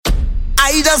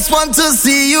I just want to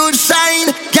see you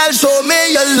shine. Girl, show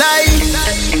me your light.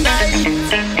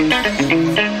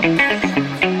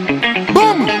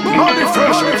 Boom! Body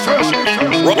fresh.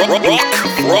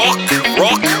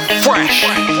 Rock, fresh.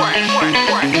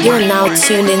 You're now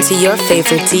tuned into your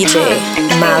favorite DJ,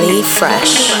 Mali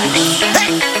Fresh.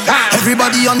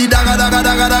 Everybody on the daga.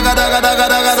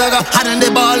 Hand in the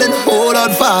ball and hold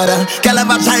on, father. Girl have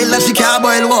a child that she can't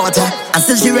boil water. And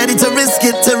still she ready to risk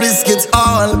it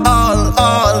all.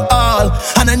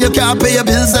 And then you can't pay your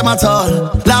bills them at all.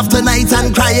 Laugh tonight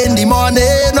and cry in the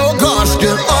morning. Oh gosh,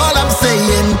 girl, all I'm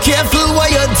saying, careful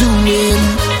what you're doing.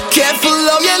 Careful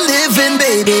how you're living,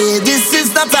 baby. This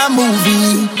is not a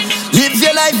movie. Live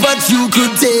your life, but you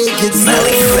could take it slow.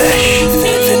 Mali Fresh,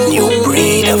 the new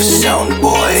breed of sound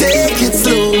boy. Take it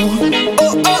slow.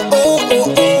 Oh.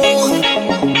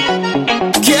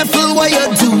 Careful what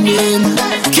you're doing.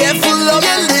 Careful how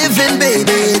you're living,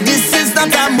 baby. This is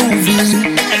not a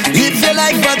movie. Live your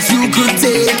life, but you could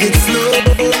take it slow.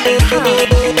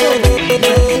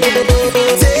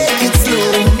 Take it slow.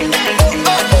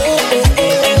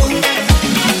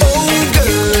 Oh,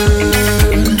 girl.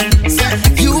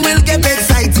 You will get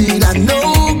excited, I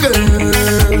know,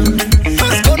 girl.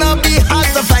 It's gonna be hard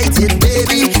to fight it,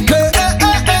 baby. Girl,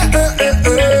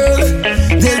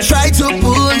 they'll try to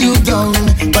pull you down,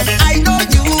 but I know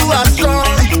you are strong,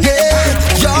 yeah.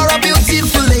 You're a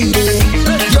beautiful lady.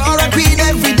 You're a queen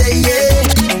every day, yeah.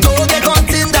 Don't get caught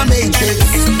in the matrix.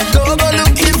 Don't go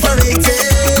looking for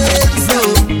ratings, no.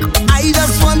 I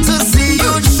just want to see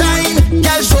you shine.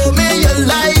 Girl, show me your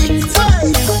light.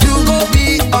 You gon'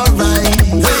 be alright.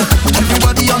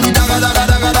 Everybody on the daga.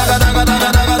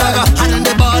 Hand in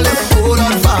the ball and hold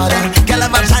on, father. Girl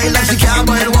have a child and she can't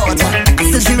boil water. And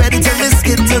still she ready to risk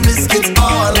it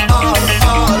all.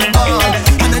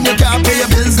 And then you can't pay your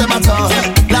bills them at all.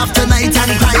 Laugh tonight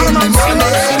and cry in the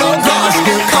morning. Oh gosh,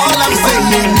 girl, all I'm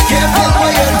saying, careful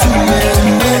what you're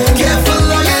doing. Careful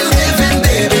how you're living,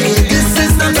 baby. This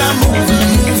is not a movie.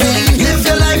 Live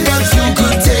your life, but you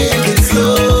could take it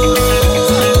slow.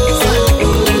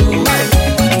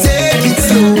 Take it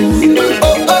slow.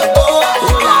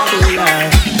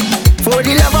 For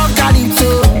the love of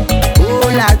Calypso, oh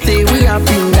latte, we are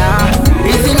finger.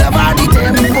 It's the love of the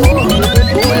tempo,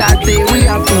 oh latte, we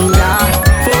are finger.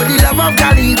 For the love of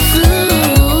Calypso,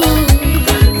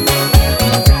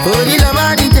 for the love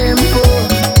of the tempo.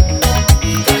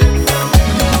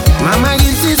 Mama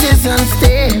used to say son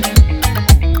stay.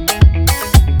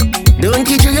 Don't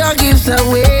you throw your gifts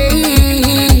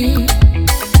away.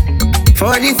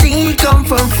 For the thing he come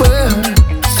from far,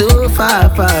 so far.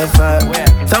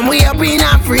 Somewhere up in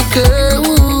Africa,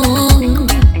 ooh.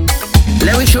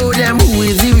 Let me show them who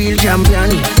is the real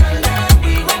champion.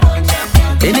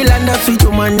 In the land of sweet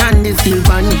woman and the steel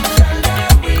pan.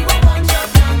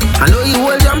 I know you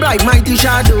hold them like mighty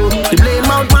shadow. The blame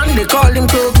out man, they call him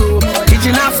Coco.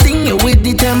 Kitchen half singing with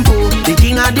the tempo. The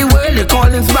king of the world, they call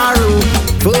him Sparrow.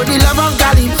 For the love of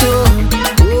Calypso,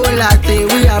 oh latte,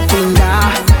 we are finger.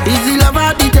 It's the love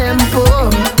of the tempo,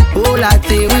 oh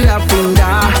latte, we are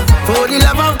finger. For the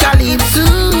love of Calypso,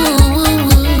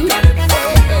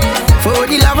 for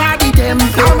the love of the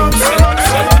tempo.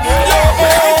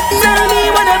 Tell me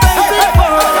what the best is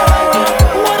for,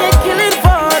 what they killing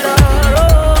for.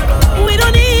 We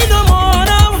don't need no more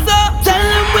now, so tell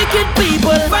them wicked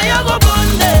people. Fire go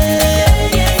bunde,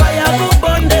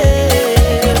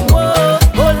 whoa,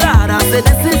 oh Lord, I said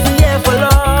this is the year for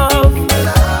love.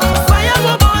 Fire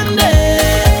go bunde,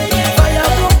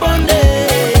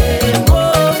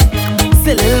 whoa.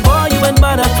 Say little boy, you ain't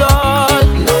bad at all,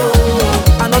 no.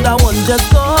 Another one just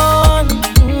gone.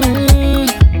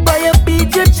 By your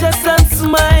beat your chest and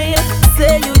smile.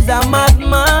 Say you's a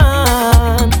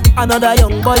madman. Another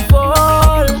young boy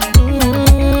fall.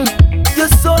 Your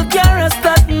soul can't rest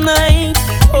at night.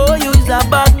 Oh, you's a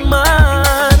bad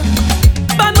man.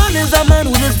 Bad man is a man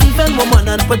who just defend woman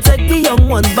and protect the young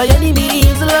ones by any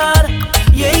means, Lord.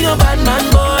 You ain't no bad man,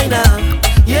 boy, now.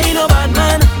 You ain't no bad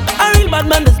man. A real bad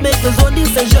man just make his own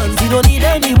decisions. He don't need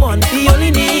anyone, he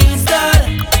only needs God.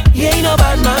 You ain't no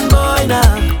bad man, boy,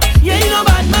 now. You ain't no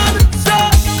bad man. So,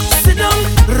 sit down,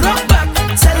 rock back.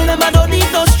 Tell them I don't need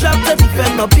no strap to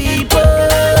defend my people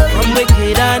from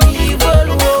wicked and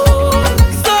evil. Whoa.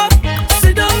 So,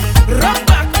 sit down, rock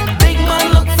back. Big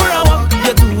man, look for a walk.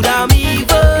 You're too damn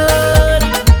evil.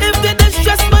 If they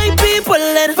distress my people,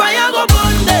 then fire go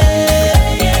bunde.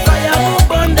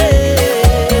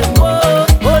 Whoa,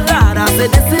 oh Lord, I said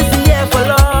this is the year for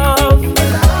love.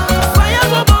 Fire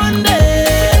go bunde,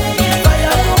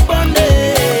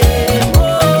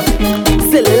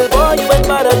 whoa. Say little boy, you ain't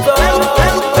mad at all.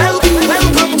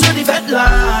 Welcome to the vet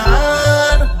line.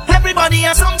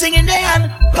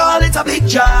 call it a big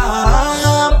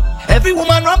job. Every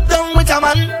woman rub down with a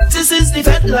man. This is the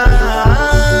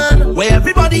Fedland, where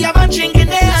everybody have a drink in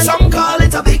there. Some call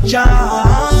it a big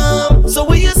job. So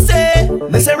what you say?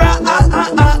 They say I'm a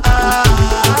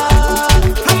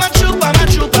trooper, I'm a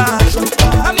trooper.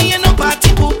 I mean, you know, party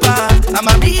pooper. I'm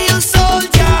a real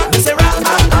soldier. They say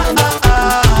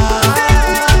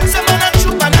say man a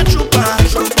trooper, I'm a trooper.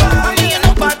 I mean, you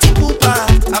know, party pooper.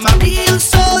 I'm a real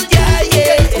soldier,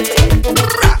 yeah.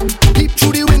 Peep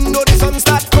through the window, the sun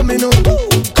start coming up.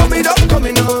 Coming up,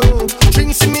 coming up.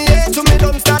 Drinks in me head to me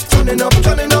don't start turning up,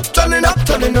 turning up, turning up,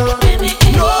 turning up.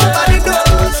 Nobody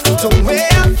knows the way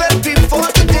I felt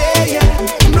before today, yeah.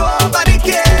 Nobody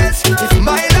cares if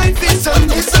my life is a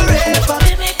misery, but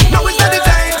now it's not the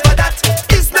time for that.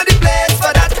 It's not the place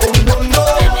for that. Oh no, no.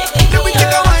 Then we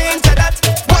take a wine to that,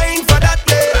 wine for that,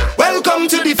 yeah. Welcome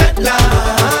to the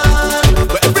Fedland,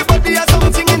 where everybody has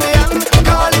something in their hand.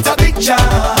 Call it a big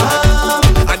job,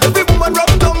 and every woman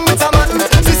rub down with a man.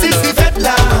 This is the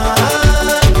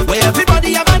Fedland, where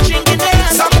everybody have a drink in there.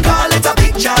 Some call it a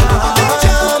big job.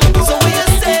 So what you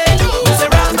say? They say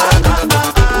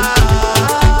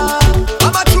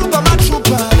I'm a trooper, I'm a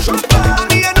trooper. I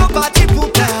mean, no party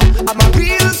pooper. I'm a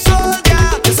real soldier.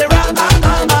 They say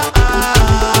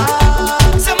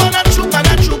say man a trooper, I'm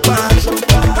a trooper.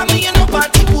 I mean, you know,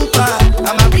 party pooper.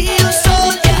 I'm a real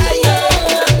soldier, yeah.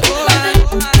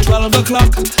 12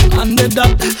 o'clock on the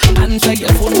dot. Answer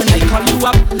your phone when I call you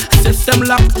up. System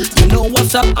lock, you know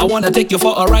what's up. I wanna take you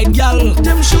for a ride, y'all.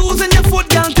 Them shoes in your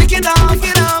foot, y'all, take it off.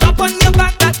 Up on your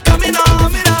back, that coming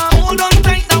off. Hold on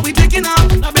tight, now we taking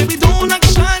off. Now baby, don't act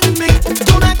shy with me.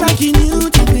 Don't act like you new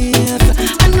to this.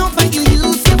 I know that you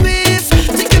used to this.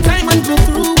 Take your time and go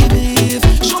through with this.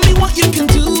 Show me what you can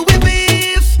do with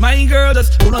this. My girl,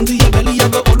 just hold on to your belly, I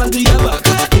go hold on to your back.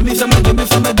 Give me some, give me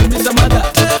some, give me some of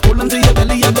that. Hold on to your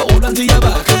belly, I go hold on to your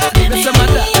back. Give me some of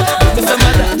that, give me some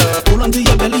of that. Hold on to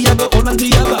your belly, I go hold on to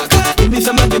your back. Give me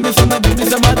some, give me some, give me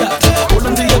some of that. Hold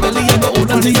on to your belly, I go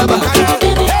hold on to your back.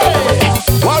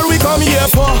 What we come here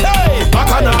for?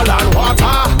 Bacchanal and water.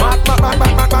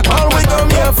 All we come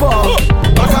here for?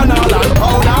 Bacchanal and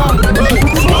powder.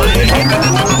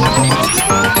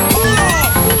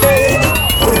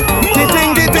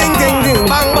 Ding, ding, ding, ding, ding.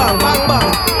 Bang, bang, bang, bang.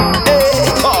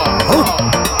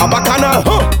 A bacchanal.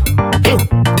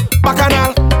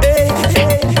 Bacchanal.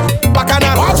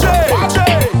 Bacchanal. Watch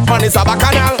it. Man, it's a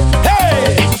bacchanal.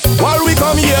 Hey, what we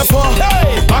come here for?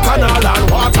 Bacchanal and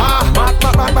water.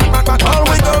 All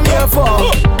we come here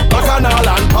for? Bacchanal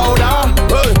and powder.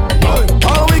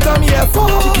 All we come here for?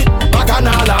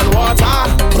 Bacchanal and water.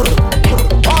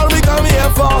 All we come here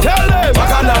for?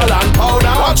 Bacchanal and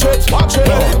powder. Watch it, watch it.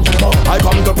 I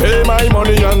come to pay my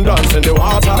money and dance in the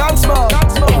water. Dance more,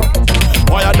 dance more.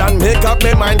 Why than make up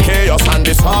my mind chaos and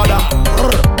disorder.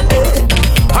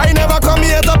 I never come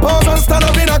here to pose and stand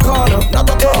up in a corner.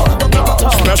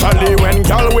 Especially when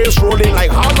girl waist rolling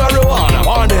like hot marijuana.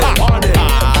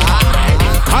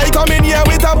 I come in here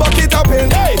with a bucket of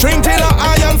paint. Drink till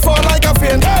I iron fall like a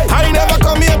fiend. I never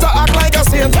come here to act like a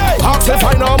saint. Ask if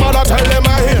I know mother, tell them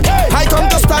I hate. I come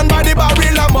to stand by the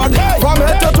barrel of mud. From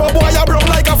head to toe, boy, I broke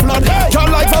like a flood. You're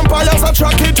like vampires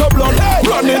attracted to blood.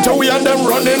 Run into we and them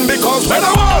running because when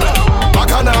I want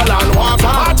Bacchanal and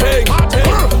water.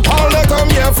 All they come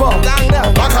here for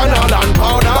Bacchanal and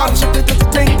powder.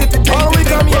 All we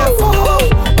come here for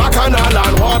Bacchanal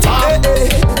and water.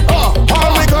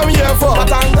 All we come here for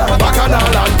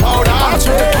Bacchanal and powder.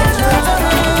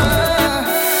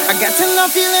 I'm getting a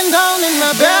feeling down in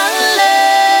my belly.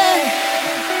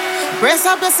 Brace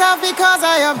up yourself because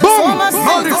I have so much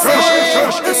things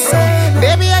to say.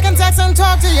 Baby, I can text and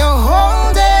talk to you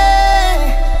all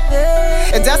day.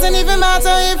 It doesn't even matter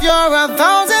if you're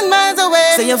 1,000 miles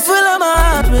away. Say you full of my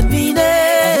heart with me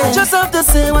there. I just have to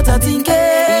say what I think.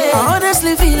 I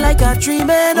honestly feel like I'm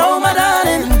dreaming. Oh my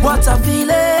darling, what I'm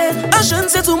feeling. I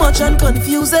shouldn't say too much and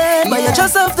confuse it, but you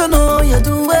just have to know you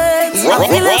do it. I'm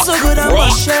feeling so good, I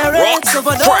must share it. So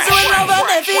for those who love and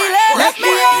they feel it, let me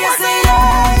hear you say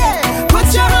yeah.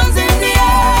 Put your hands in the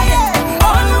air.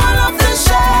 All who love to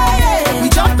share. We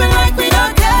jumping like we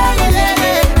don't care.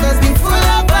 Cause we full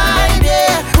of vibe,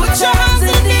 yeah. Put your hands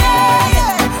in the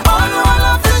air. All who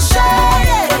love to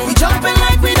share. We jumping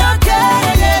like we don't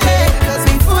care. Cause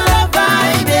we full of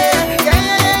vibe, yeah.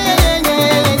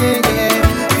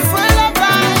 We full of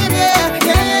vibe, yeah.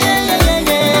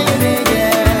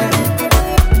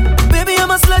 Baby, I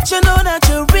must let you know that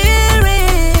you're real.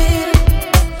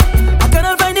 I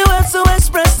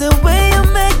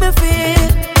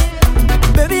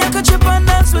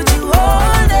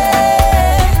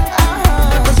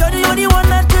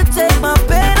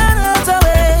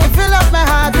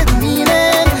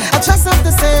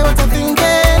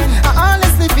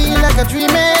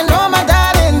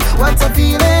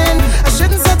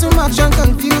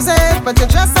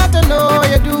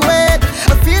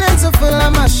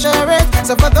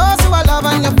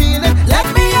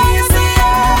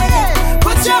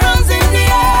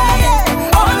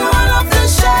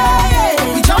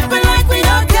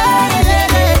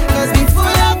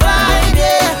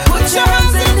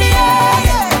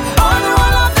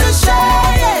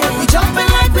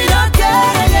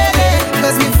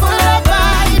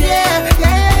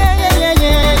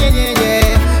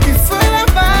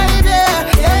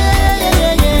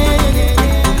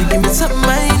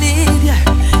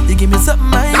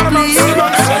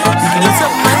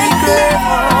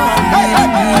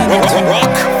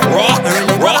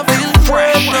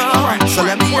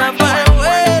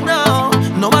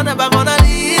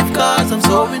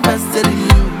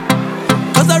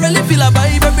really feel a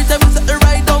vibe every time you set the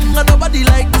right down. And nobody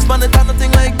like this, man, it ain't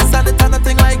nothing like this, and it ain't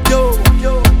nothing like you.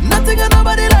 Nothing and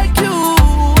nobody like you.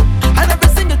 And every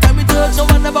single time we touch, no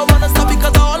one never wanna stop,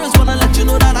 because I always wanna let you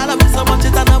know that I love you so much,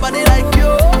 it ain't nobody like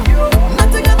you.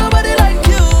 Nothing and nobody like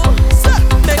you. So,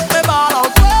 make me ball out.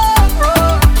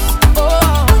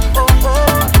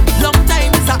 Long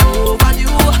time is a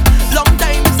overdue. Long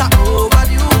time is a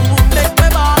overdue. Make me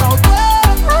ball out.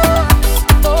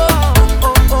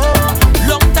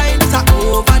 Long time is a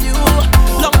overdue.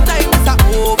 Long time is a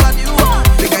overdue.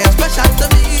 Because you're special to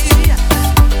me.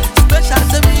 Special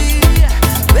to me.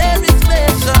 Very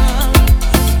special.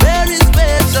 Very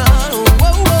special.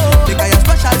 Whoa, whoa. Because you're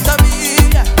special to me.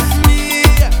 Me.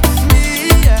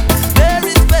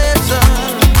 Very special.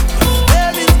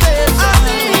 Very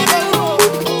special.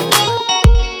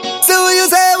 So what you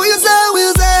say, what you say, what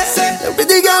you say?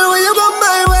 Pretty girl, when you come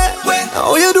my way,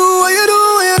 how you do, what you do,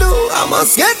 what you do, I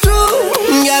must get through.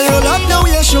 Girl, roll up now,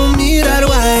 you show me that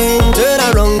wine. Turn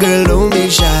around, girl, don't be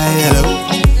shy. Hello,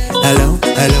 hello,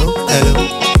 hello, hello.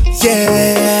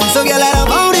 Yeah. So girl, I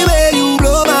love the way you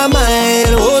blow my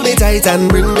mind. Hold me tight and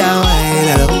bring down wine.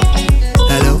 Hello,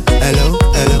 hello, hello,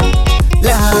 hello.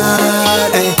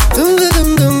 Lord, hey. Dum dum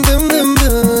dum dum dum dum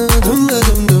dum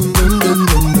dum dum dum dum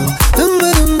dum.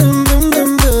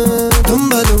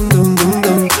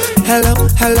 Hello,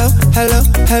 hello, hello,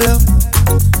 hello.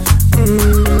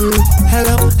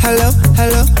 Hello, hello,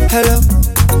 hello, hello.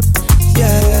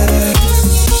 Yeah.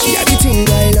 She had the thing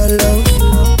I don't love.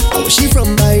 How she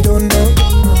from I don't know.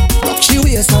 Rock she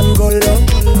waist and go low.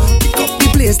 Pick up the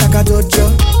place like a dojo.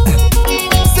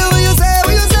 So what you say,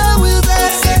 what you say, what you say?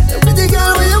 Pretty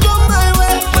girl, when you come my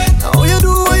way, how you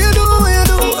do, what you do, what you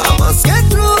do, I must get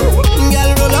through.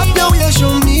 Girl, roll up now, you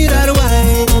show me that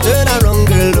wine. Turn around,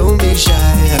 girl, don't be shy.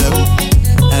 Hello,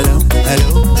 hello,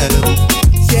 hello, hello.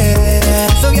 Yeah.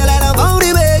 So girl, I love how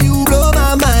the way you blow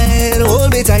my mind.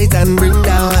 Hold me tight and bring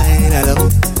down wine. Hello,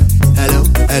 hello,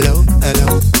 hello,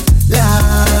 hello.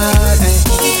 Lord, hey.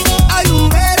 Are you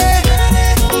ready?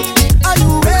 Are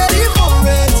you ready for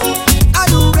it? Are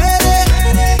you ready?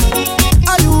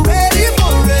 Are you ready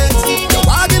for it? You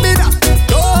want give me that?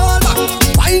 No hold back.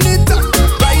 Wind it up,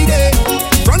 right there.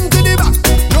 Front to the back,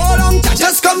 no long chat.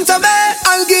 Just come to me,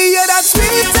 I'll give you that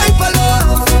sweet type of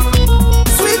love.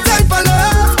 Sweet type of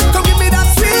love. Come give me that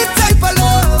sweet type of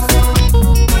love.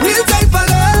 Real type of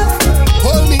love.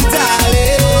 Hold me,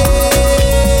 darling.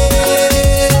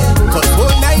 'Cause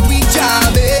whole night we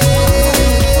jamming.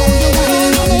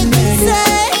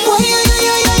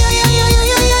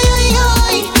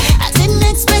 I didn't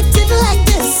expect it like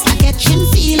this. I catching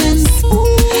feelings.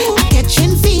 I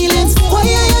catching feelings. I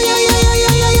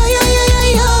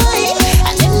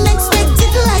didn't expect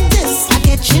it like this. I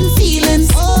catching feelings.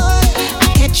 I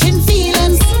catching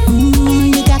feelings.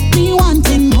 You got me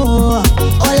wanting more.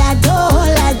 All I do.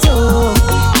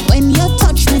 And when you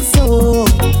touch me so,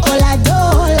 all I do.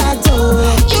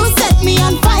 You set me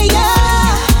on fire.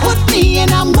 Put me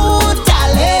in a mood,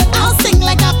 darling. I'll sing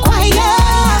like a choir.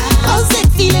 How's it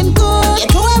feeling good? You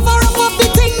don't ever up the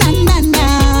thing, na.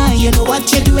 You know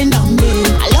what you're doing down there.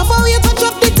 I love how you touch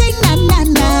up the thing, na.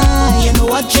 You know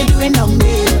what you're doing down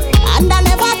there. And I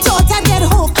never thought I'd get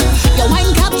hooked. Your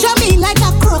mind capture me like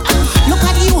a crook. Look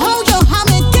at you, how you have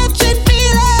me catching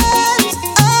feelings.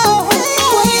 Oh,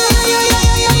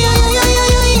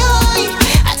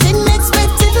 I didn't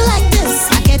expect it like this.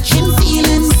 I catching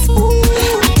feelings.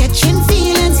 I catching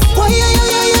feelings. I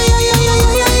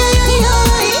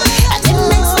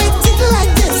didn't expect it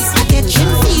like this. I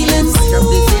catching feelings.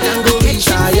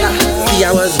 See,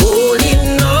 I was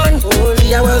holding on.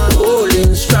 See, I was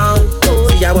holding strong.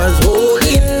 See, I was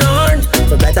holding on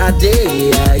for better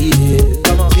days.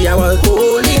 See, I was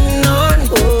holding on.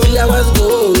 See, I was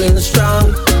going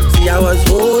strong. See, I was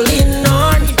holding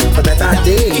on for better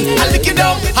days. I lick it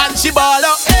up and she ball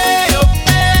up. Ayo,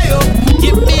 ayo.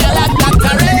 Give me a lot of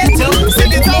carrot.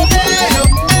 Sing it out. Ayo,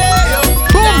 ayo.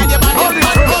 Like your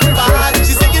man bad.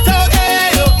 She sing it out.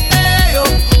 Ayo, ayo.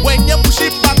 When you push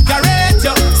it back, carrot.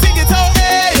 Sing it out.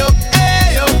 Ayo,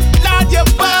 ayo. Like your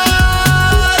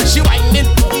bad. She whining.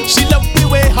 She love the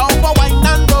way how I whine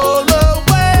and roll her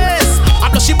waist. I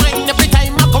know she whine every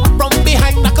time I come from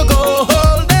behind. I could go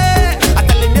hold it. I'm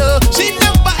telling you, she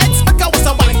never expect I was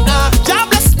a whiner. God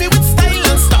bless me with style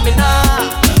and stamina.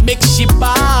 Make she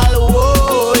ball,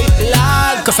 oh,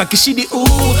 Lord. Cause I kiss she the ooh,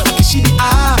 I kiss she the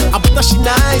ah. I put her she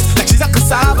nice, like she's a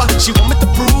cassava. She want me to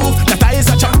prove that I is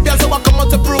a champion, so I come out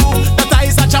to prove that I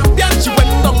is a champion. She went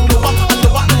down lower, and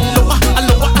lower, and lower, and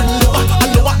lower, and lower,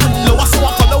 and lower, and lower. So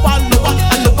I follow her lower,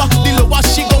 and lower. The lower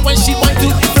she go when she want to.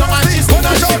 So and she's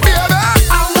gonna show me.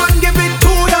 I want give it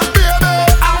to you, baby.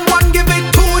 I want give it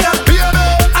to you.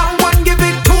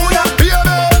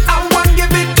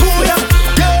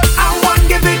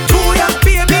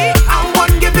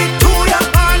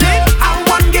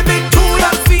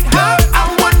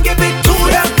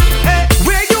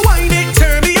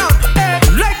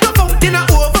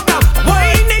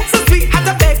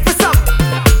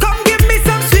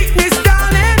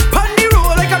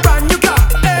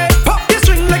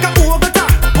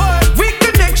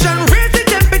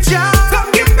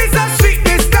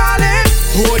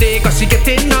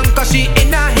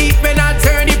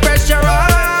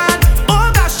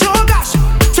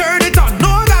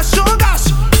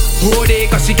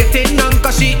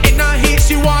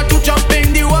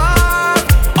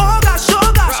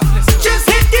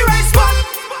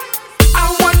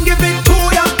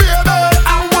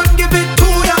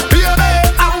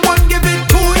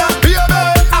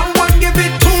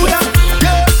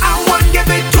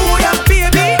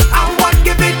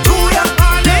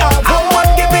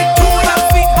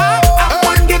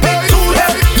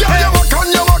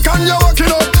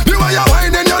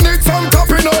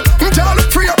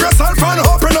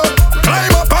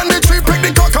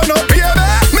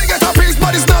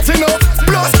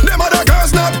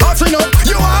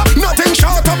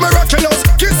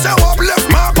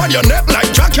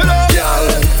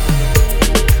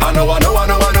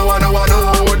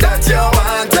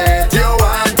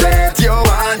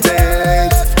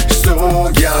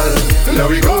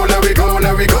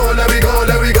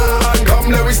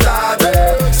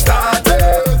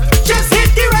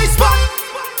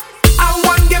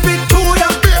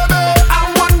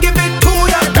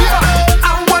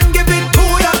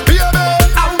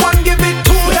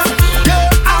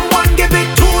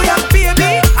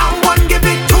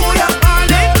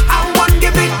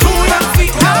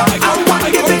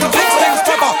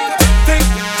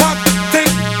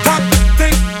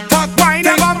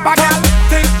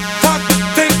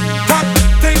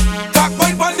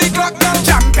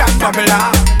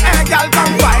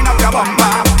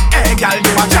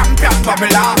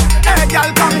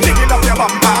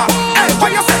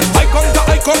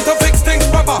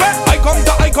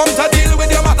 come to deal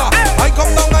with your matter. I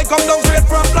come down straight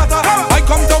from platter. I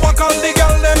come to walk all the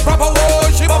girl them proper. Oh,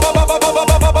 she bubble, bubble, bubble,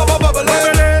 bubble, bubble, bubble,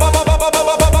 bubble, bubble,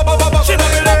 bubble, bubble, bubble, she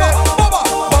bubble,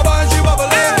 bubble, bubble, she bubble.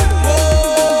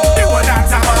 Oh, you want that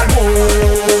man? Oh,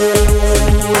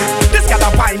 this got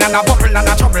a wine and a bubble and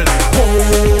a trouble.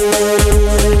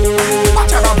 Oh,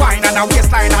 watch her a wine and a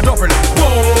waistline a double.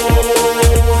 Oh,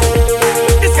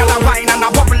 this got a wine and a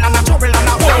bubble and a trouble and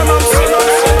a bubble.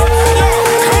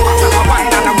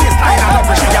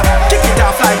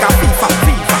 Like a FIFA,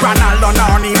 Ronaldo,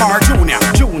 Neymar, Junior.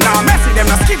 Now Messi them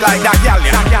a skid like that gal.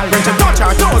 When she touch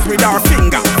her toes with her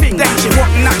finger, then she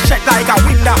button and shake like a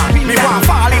window. Me want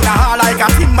fall in the hall like a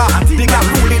timber. The gal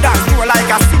bully dance to her like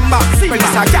a Simba. When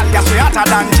it's a gal, she hotter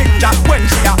than ginger. When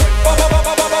she a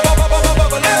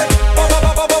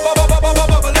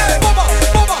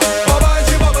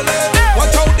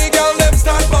watch out the girl them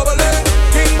start bubbling.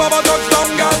 King Baba touchdown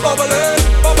girl bubbling.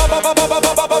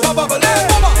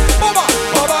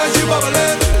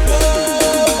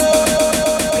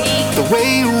 The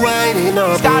way you winding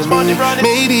up on me,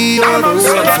 maybe you're the one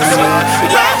for me.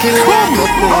 Rocking like a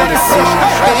Odyssey,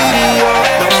 baby you're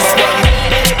the one.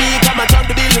 Baby, come and turn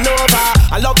the building over.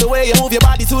 I love the way you move your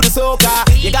body to the soca.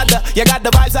 You got the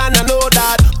vibes and I know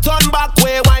that. Turn back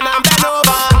way, wine and bend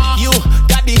over. You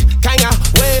got the kind of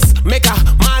waist, make a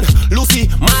man lose his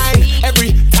mind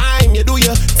every time you do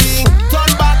your thing.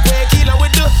 Turn back way, killer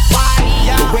with the wine.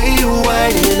 Yeah. The way you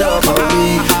winding up on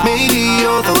me, maybe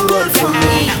you're the one for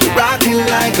me. Rocking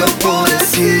like a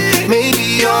policy,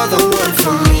 maybe you're the one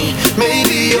for me.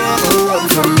 Maybe you're the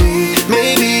one for me.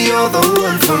 Maybe you're the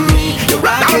one for me. You're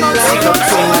rocking like a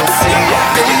policy,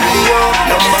 baby you're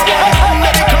number one.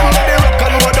 Let it come, let it rock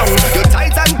and go down. You're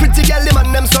tight and pretty, girl, the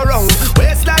man them so wrong.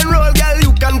 Waistline roll, girl,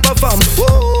 you can perform.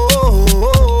 Whoa.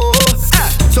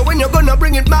 So when you're gonna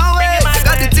bring it my way,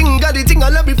 got the thing, I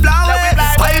love it flower.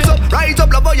 Rise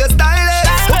up, love how you style it.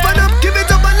 Open up, give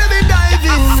it up and let me dive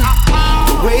in.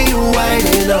 The way you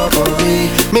winding up on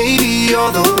me, maybe you're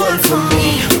the one for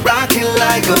me. Rocking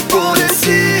like a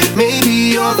policy,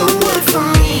 maybe you're the one for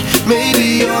me.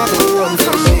 Maybe you're the one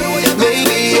for me.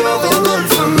 Maybe you're the one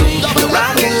for me. You're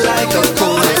rocking like a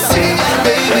policy,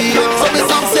 baby you're the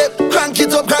one for me. Crank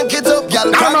it up, girl. Crank it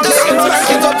up.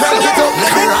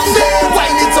 Let me rock it.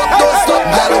 Wind it up, don't stop,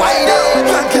 girl. Wind it.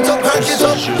 Crank it up. Hey.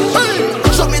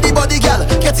 Show me the body, girl.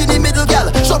 Get in the middle,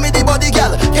 girl. Show me the body,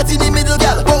 girl. Get in the middle,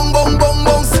 girl. Boom, boom, boom,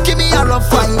 boom. Give me a rough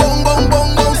fine. Boom, boom,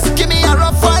 boom, boom. Give me a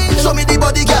rough fine. Show me the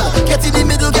body, girl. Get in the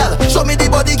middle, girl. Show me the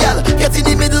body, girl. Get in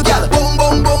the middle, girl. Boom,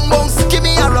 boom, boom, boom. Give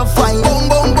me a rough fine. Boom,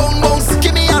 boom, boom, boom.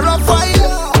 Give me a rough fine.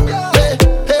 Hey,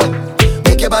 hey.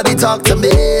 Make your body talk to me.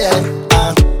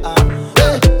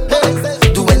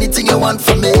 Do anything you want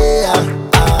from me.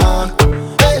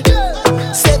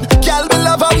 Said, girl, me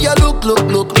love how you look.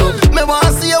 Me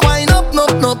wanna see you wind up.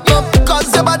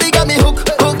 Cause your body got me hook.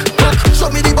 Show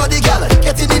me the body, girl.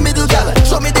 Get in the middle, girl.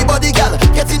 Show me the body, girl.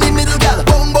 Get in the middle, girl.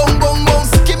 Boom, boom, boom, boom.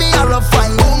 Give me a rough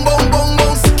fine. Boom, boom, boom,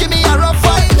 boom. Give me a rough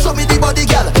fine. Show me the body,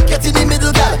 girl. Get in the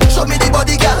middle, girl. Show me the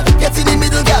body, girl. Get in the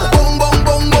middle, girl. Boom, boom,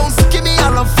 boom, boom. Give me a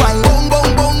rough fine. Boom,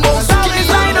 boom, boom, boom. Give me a rough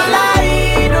fine. Don't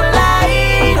lie.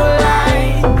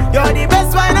 You're the best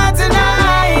wine out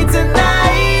tonight.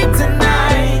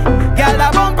 Girl, the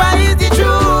bumper is the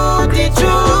truth.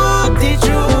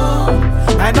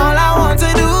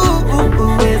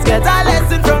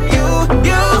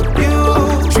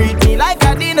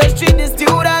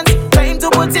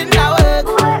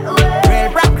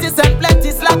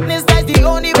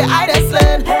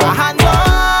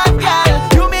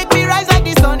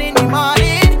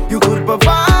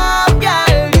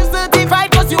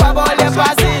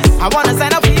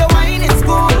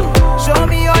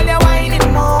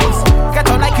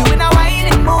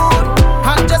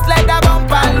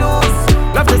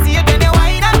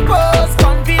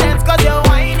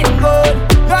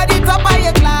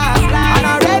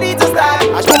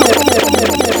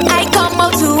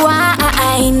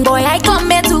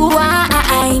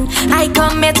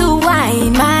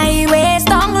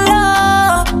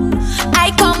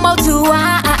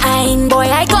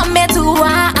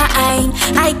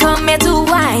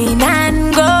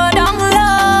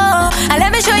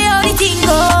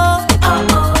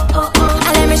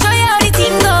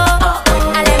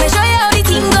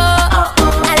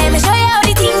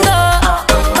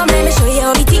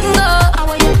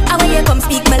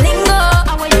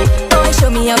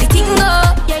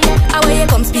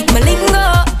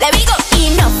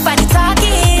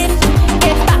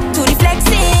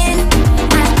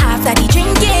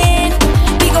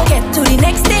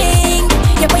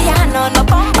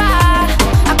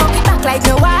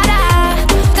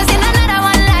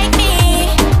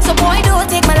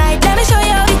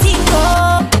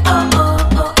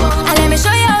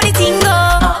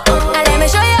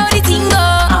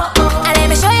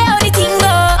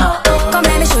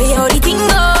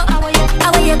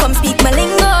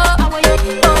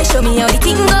 the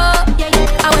tingo.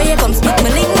 How you come speak my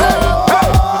lingo?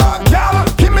 Girl,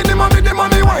 give me the money,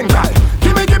 wine, girl.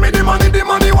 Give me the money,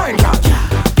 wine, girl.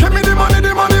 Give me the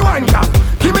money, wine, girl.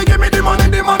 Give me the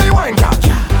money, wine, girl.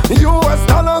 US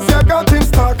dollars you got in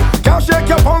stock. Can't shake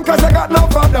your punk cause you got no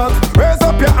for that. Raise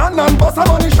up your hand and bust a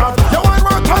money shot. You want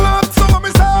work a lot, so me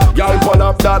say. Y'all pull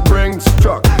up that Brinks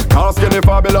truck. Car skinny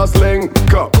fabulous link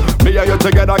up. Me and you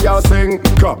together, y'all sing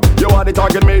up. You want the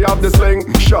target, me of the sling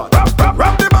shot.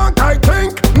 Rap the bank, I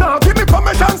think. Now give me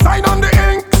permission, sign on the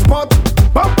ink spot.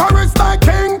 But Paris like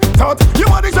king tut. You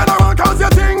want the general cause you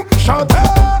think shot.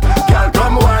 Girl,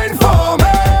 come wine for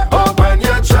me. Open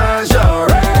your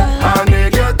treasury. I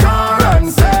need your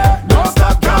currency. Don't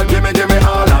stop, girl, give me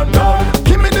all and done.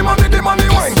 Give me the money,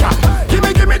 wine, girl. Give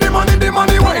me the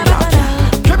money, wine, girl.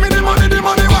 Give me the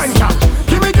money, wine, girl.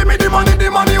 Give me the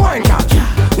money, wine, girl.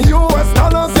 US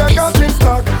dollars you got in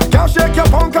stock. Can't shake your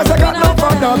punk cause you got no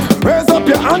for that. Raise up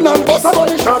your hand and bust a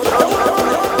money shot.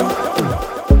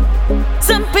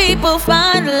 Some people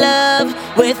find love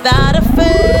without a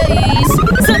face.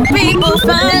 Some people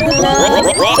find love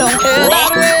don't care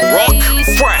about race.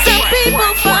 Some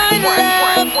people find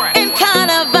love in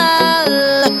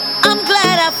carnival. I'm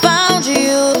glad I found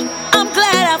you. I'm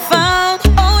glad I found.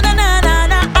 Oh na na na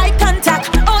na, eye contact.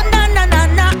 Oh na na na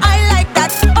na, I like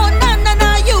that. Oh na na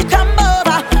na, you come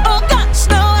over. Oh gosh,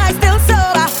 no, I still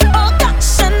sober. Oh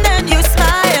gosh, and then you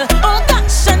smile. Oh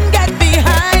gosh, and get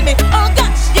behind me. Oh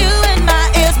gosh, you in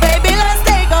my ears, baby, let's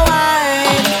take a while.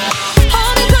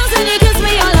 Hold me close and you kiss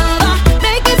me all over.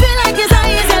 Make me feel like it's I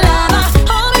is your lover.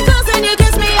 Hold me close and you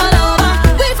kiss me all over.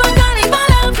 We forgot it, my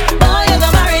love. Boy, you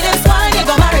gon' marry this one, you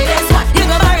gon' marry this one. You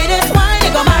gon' marry this one,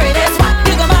 you gon' marry this one.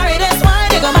 You gon' marry this one,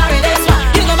 you gon' marry this one.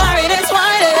 You gon' marry this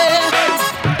one, yeah.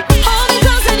 Hold me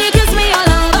close and you kiss me all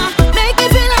over. Make me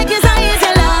feel like it's I is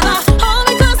your lover. Hold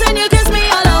me close and you kiss me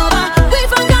all over. We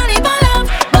forgot it, my love.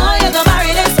 Boy, you gon'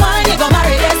 marry this one, you gon'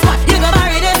 marry this one. You gon'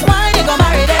 marry this one, you gon'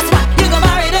 marry this one. You gon'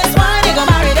 marry this one, you gon'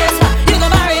 marry this one. You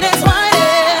gon' marry this one,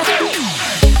 yeah.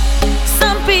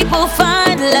 Some people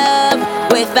find love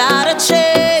without a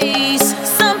chase.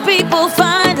 Some people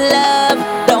find love,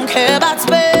 don't care about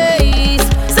space.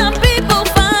 Some people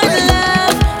find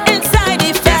love inside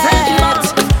the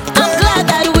fact. I'm glad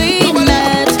that we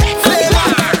met.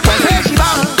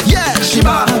 Yeah, she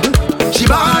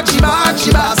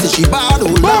bad, say she bad,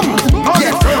 oh Lord.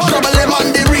 Yeah, Double M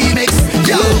on the remix.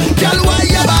 Yo, girl, why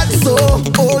you bad so?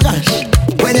 Oh gosh,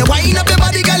 when you wind up your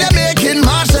body, girl, you're making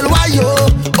Marshall. Why you?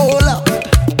 Oh Lord,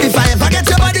 if I ever get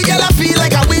your body, girl, I feel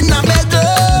like I win a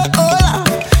medal. Oh Lord,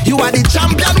 you are the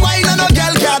champion wine, and no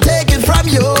girl can't take it from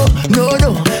you. No,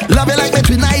 love you like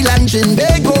between Island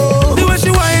Trinbago. The way she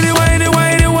whine it. The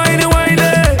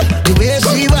way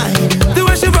she whine, The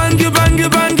way she bang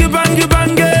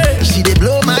it. she dey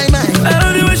blow my mind.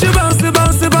 Oh, the way she bounce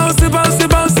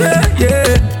it,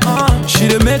 yeah. She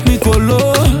dey make me go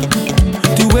low.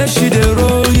 The way she dey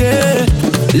roll, yeah.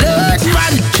 Look,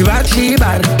 she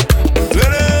bad.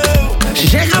 She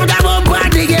shake up that bum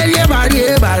party, girl, yeah bad.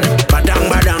 Badang.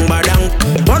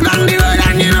 Walk down the road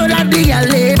and you know that the girl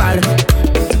lay bad.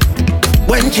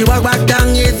 When she walk back down,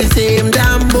 it's the same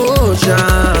damn motion.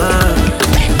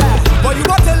 But you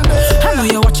got tell me. I know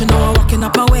you're watching, now I'm walking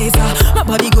up my ways. My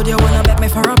body good, you wanna bet me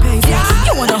for a pace.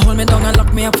 You wanna hold me down and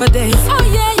lock me up for days. Oh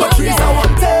yeah. Patrice, I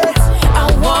want it. I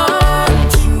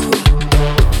want you,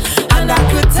 and I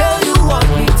could tell you want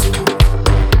me to.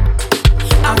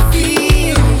 I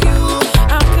feel you,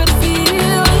 I could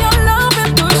feel your love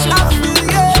and push. I feel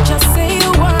you. Just say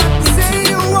you want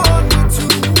me to.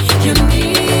 You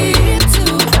need to.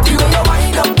 The way you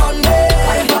wind up on me,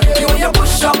 the way you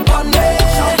push up on me,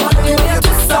 the way you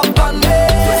twist up on me, I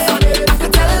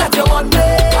can tell that you want me.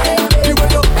 The way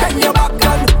you bend your back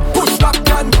and push back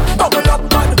and bubble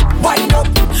up and wind up.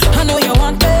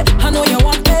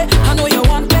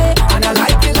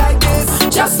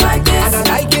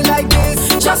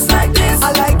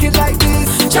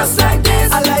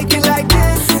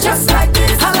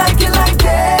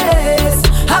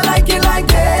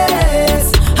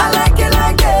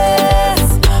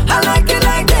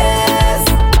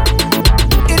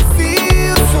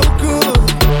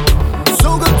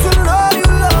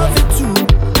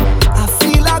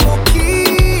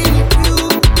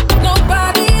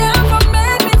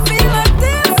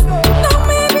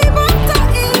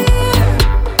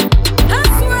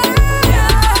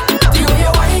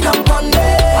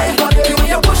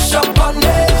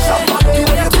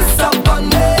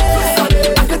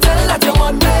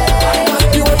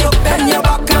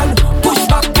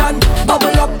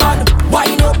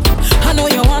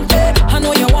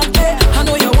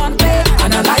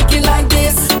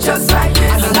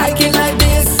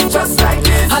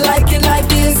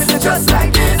 just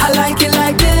like this. I like it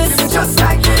like this. Give it just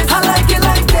like this. I like it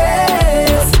like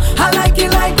this. I like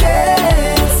it like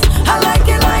this. I like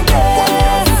it like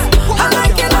this. I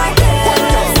like it like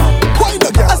this. Why the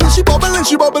girl? I see she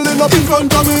bubbling up in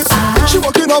front of me. She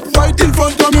walking up right in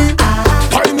front of me,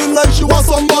 whining like she was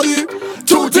somebody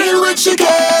to deal with. She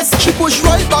case. She push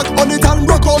right back on it and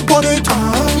rock out on it.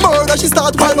 Murder, she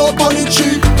start wild out on it.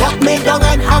 She rock me down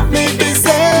and have me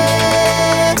busy.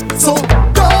 So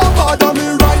don't bother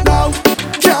me right now.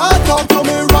 Can't talk to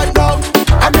me right now.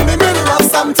 I'm in the middle of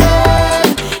something.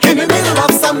 In the middle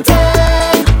of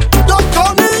something. Don't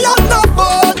call me on the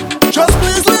phone. Just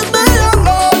please leave me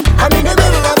alone. I'm in the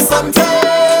middle of something.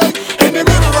 In the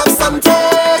middle of something.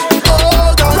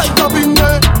 Oh God. Right up in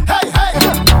there. Hey, hey.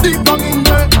 Deep down in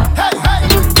there. Hey, hey.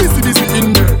 Busy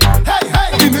in there. Hey,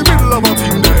 hey. In the middle of a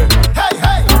thing there. Hey,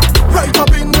 hey. Right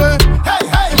up in there. Hey,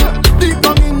 hey. Deep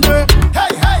down in there.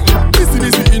 Hey, hey. Busy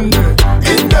in there.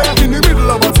 In there. In the middle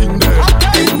of a thing there.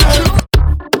 In there.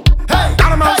 Hey,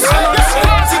 animals.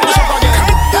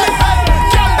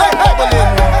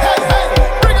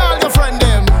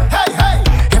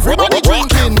 Everybody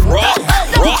drinking.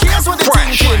 Who cares what they're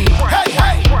thinking? Hey,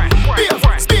 hey.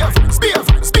 Spiff.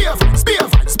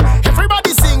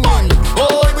 Everybody singing.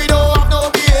 Oh, we don't have no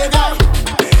behavior.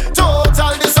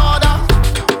 Total disorder.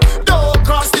 Don't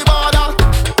cross the border.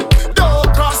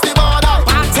 Don't cross the border.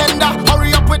 Bartender,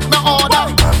 hurry up with my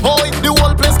order. Oh, the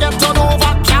whole place get turned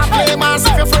over. Can't play mass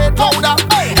if you're afraid powder.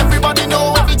 Everybody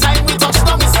know every time we touch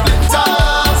them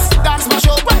splinters. That's my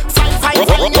show.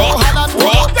 Fine, no Holland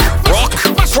rock.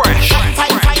 Fresh.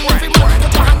 Fine, every man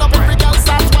put your hand up, every girl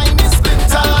start whining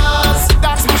splinters.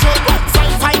 That's my show.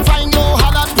 Fine, no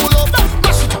Holland pull up.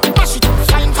 Mash it.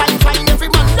 Fine, every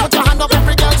man put your hand up,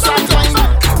 every girl start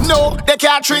whining. No, they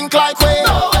can't drink like we.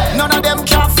 None of them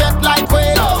can't fed like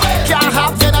we. Can't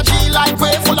have energy like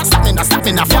we. Full of stamina,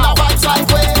 full of vibes like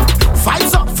we.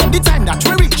 Vibes up from the time that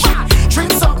we reach.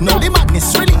 Drinks up, now the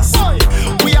madness release.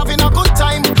 We having a good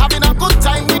time.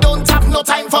 We don't have no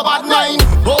time for bad mind.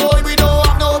 Boy, we don't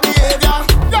have no behavior.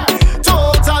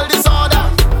 Total disorder.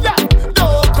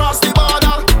 Don't cross the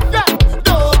border.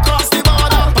 Don't cross the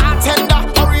border. Bartender,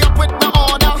 hurry up with my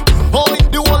order. Boy,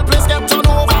 the whole place get turned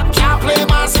over. Can't play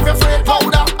mass if you're afraid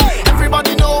powder.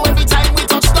 Everybody know every time we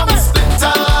touch them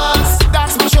splinters.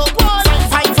 That's my show.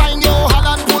 Fine, yo,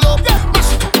 Holland pull up.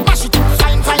 Mash it.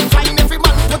 Fine, every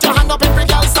man put your hand up, every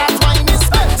girl start whining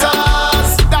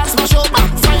splinters. That's my show.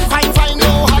 Fine,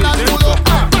 yo, Holland pull up.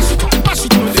 Mash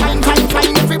it.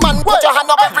 Fine, every man put your hand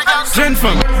up, every girl. Gen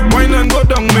fam, wine and go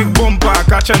down, make bumper,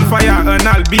 catch and fire, and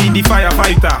I'll be the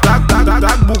firefighter.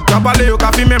 That book, kabale yo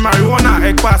kafi me marijuana,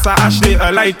 ek pasa ashte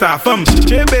a lighter. Fam,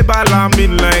 chebe bala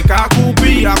min like a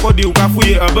kupi, akodi yo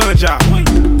kafuye a banja.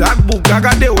 That book,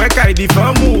 agade wekai di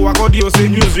famu, akodi yo se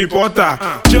news reporter.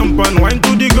 Jump and wine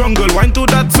to the grungle, wine to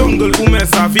that songle, ume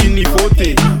sa fini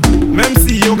fote. Même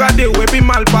si yo gade wepi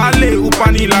mal pale, ou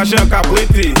pani la jen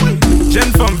kapwete.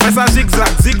 Gen fam, fais sa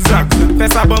zigzag, fais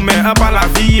sa bon mais up à la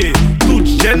vie. Toute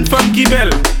jeune femme qui belle,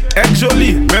 est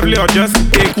jolie, même les just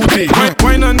écouter.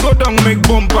 Wine and go down, make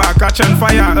bumper, catch and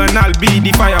fire, and I'll be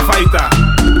the firefighter.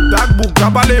 That book,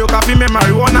 kabale yo kafi me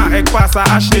marijuana, ek pasa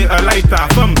ashte a lighter.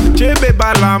 Fam, chebe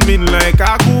bala min like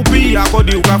a kupi,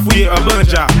 akodi yo kafuye a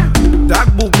banja. That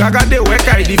book, agade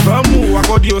wekai di famu,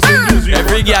 akodi yo se news.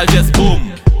 Every girl just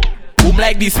boom. Boom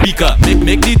like the speaker,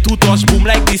 make the two touch boom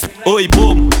like this. Oi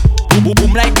boom,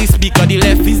 boom like the speaker. The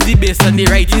left is the bass and the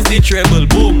right is the treble.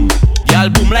 Boom, y'all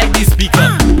boom like the speaker.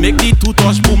 Make the two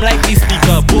touch boom like the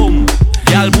speaker. Boom,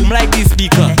 y'all boom like the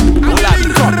speaker.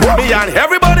 Me and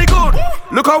everybody good.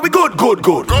 Look how we good.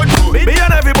 Me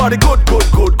and everybody good.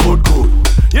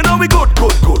 You know we good.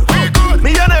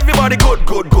 Me and everybody good.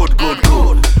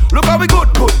 Look how we good.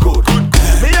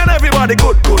 Me and everybody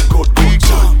good.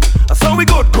 So we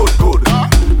good.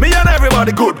 Me and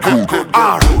everybody good.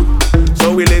 Alright.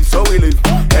 So we live.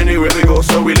 Anywhere we go,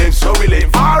 so we live.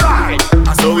 Alright.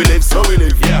 So we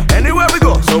live. Yeah. Anywhere we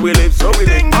go, so we live.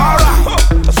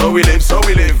 Alright. So we live.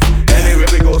 Anywhere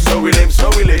we go, so we live.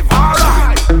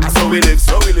 Alright. So we live.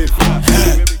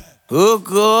 Yeah. Oh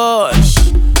gosh.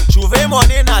 Juve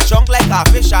money in a junk like a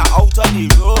fish out on the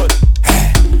road.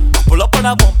 Pull up on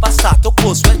a bumper, start to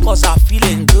post when cause I'm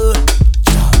feeling good.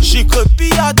 She could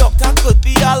be a doctor, could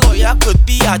be a lawyer, could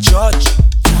be a judge.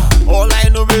 All I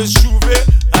know is Juve,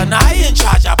 and I ain't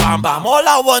charge of bam bam. All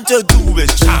I want to do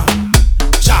is jam.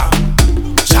 Chop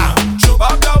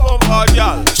up the bumper,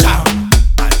 y'all. Jam.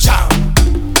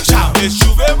 It's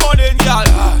Juve morning, y'all.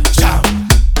 Jam.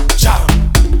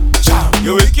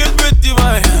 You wicked with the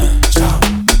wine.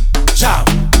 Jam.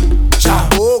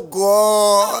 Oh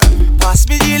God. Pass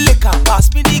me the liquor,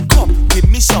 pass me the cup. Give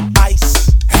me some ice.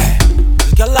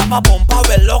 have a bumper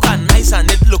well organized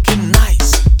and it looking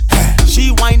nice.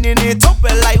 She whining it up,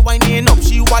 well I whining up.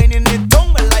 She whining it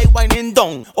down, well I whining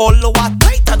down. All over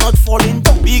tight and not falling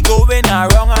down. We going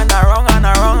around and around and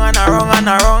around and around and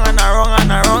around and around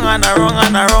and around and around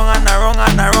and around and around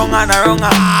and around and around.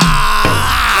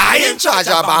 I in charge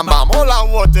of Bam Bam. All I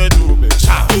want to do is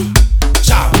chow,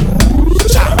 chow,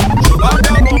 chow. Bam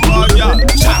Bam, girl,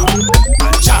 chow,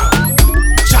 chow,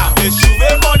 chow. It's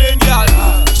Juve morning, girl.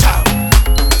 Chow,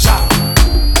 chow,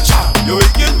 chow. You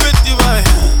wicked with the man.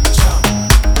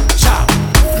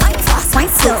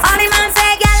 So all the man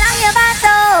say, girl, I'm your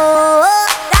bato.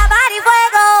 La body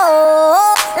fuego.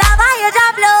 La fire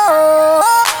drop low.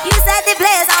 You set the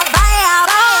place on fire.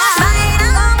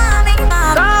 Dynamite,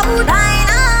 my God.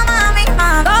 Dynamite,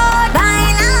 my God.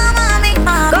 Dynamite,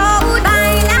 my God.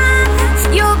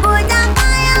 Dynamite. You put the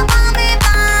fire on me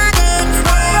body.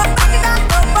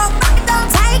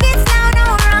 Take it slow,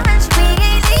 no rush. We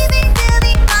ain't leaving till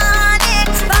the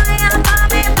morning. Fire on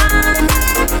me body.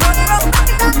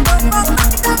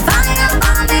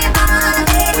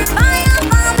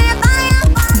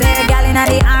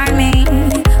 The army,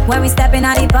 when we step in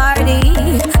at the party,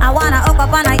 I wanna hook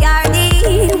up on a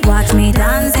yardie. Watch me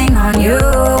dancing on you.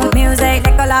 Music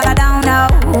like a lot of down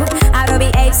low. I don't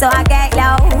behave so I get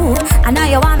low. I know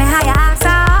you want me how you act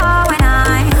so when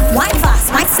I wine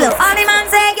fast, wine slow. All the man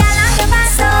say, girl, I'm your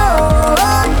paso.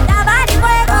 La body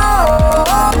fuego.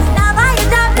 La fire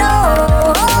drop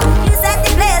low. You set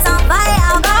the place on fire.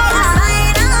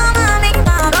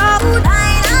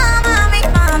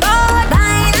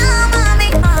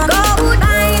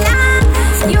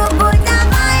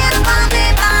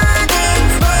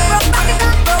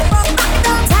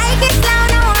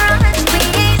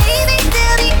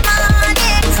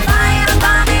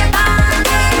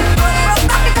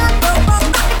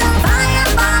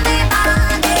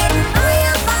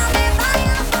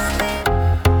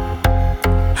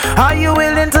 Are you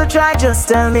willing to try? Just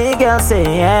tell me, girl. Say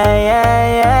yeah, yeah,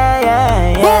 yeah,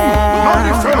 yeah,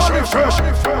 yeah.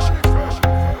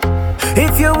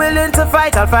 If you're willing to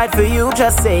fight, I'll fight for you.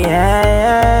 Just say yeah,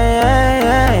 yeah,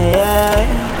 yeah, yeah.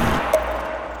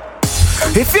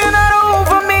 If you're not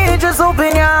over me, just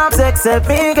open your arms, accept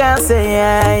me, girl. Say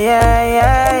yeah, yeah,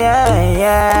 yeah, yeah,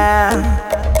 yeah.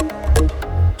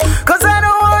 Cause I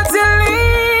don't want to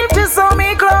leave, just hold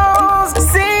me close.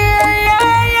 Say yeah,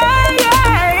 yeah, yeah,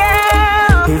 yeah, yeah.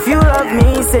 If you love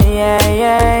me, say yeah,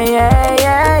 yeah, yeah,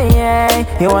 yeah,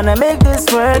 yeah. You wanna make this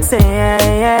work, say yeah,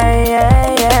 yeah,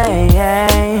 yeah, yeah,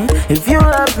 yeah. If you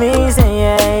love me, say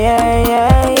yeah, yeah,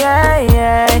 yeah, yeah,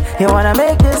 yeah. You wanna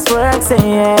make this work, say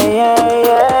yeah, yeah,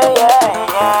 yeah,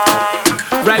 yeah,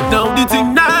 yeah. Right now the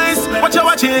thing nice, watch how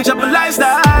I change up my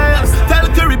lifestyle. Tell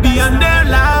Caribbean their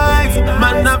life,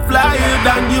 man I flyer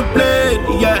than you play.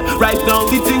 Yeah, right now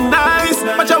the thing nice,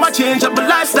 watch how I change up my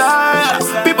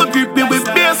lifestyle. People grip me with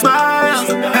big smiles,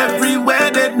 everywhere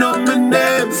they know my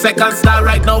name. Second star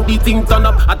right now the thing turn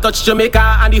up. I touch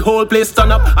Jamaica and the whole place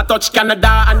turn up. I touch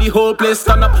Canada and the whole place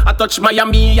turn up. I touch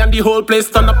Miami and the whole place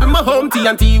turn up. In my home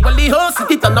TNT, well the whole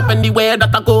city turn up. Anywhere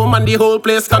that I go man the whole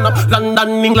place turn up.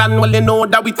 London, England, well they know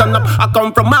that we turn up. I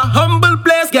come from a humble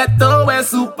place, ghetto where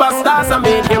superstars are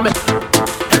made him.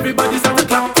 Everybody's at the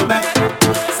club for me.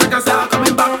 Second star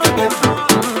coming back again.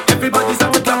 Everybody's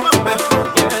at the club for me.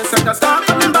 Yeah, second star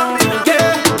coming back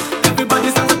again.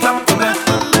 Everybody's at the club for me.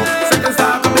 Second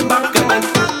star coming back again.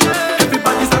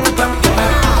 Everybody's at the club for me.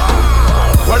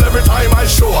 Well, every time I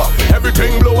show up,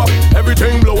 everything blow up,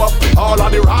 everything blow up. All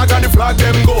of the rag and the flag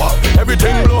them go up.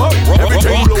 Everything blow up,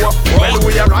 everything blow up. When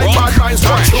we arrive, bad minds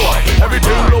start show up.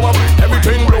 Everything blow up,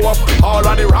 everything blow up. All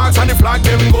of the rags and the flag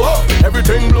them go up.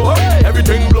 Everything blow up,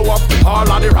 everything blow up. All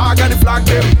of the rag and the flag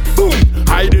them boom.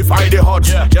 I defy the odds,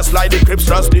 just like the Crips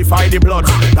just defy the blood.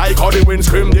 Like how the wind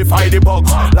scream defy the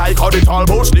bugs. Like how the tall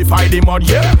boats defy the mud.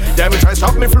 Yeah, them try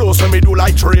stop me flow, so me do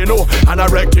like Trino and I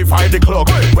rectify the clock.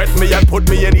 Wet me and put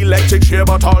me in electric chair,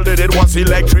 but all they did was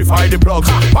electrify the plugs.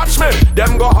 Watch me,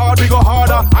 them go hard, we go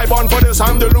harder. I born for this,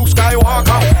 I'm the Luke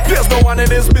Skywalker. There's no one in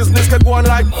this business can go on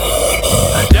like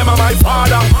them are my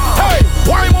father. Hey,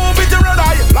 why move with the red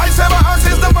eye? Lightsaber axe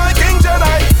is the Viking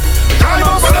Jedi. Climb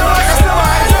over them like a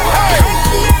semi. Hey,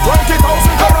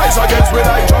 20,000 can rise against me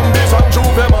like zombies on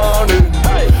Juve morning.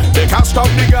 They can't stop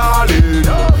the garland.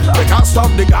 They can't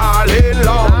stop the garland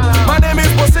long. My name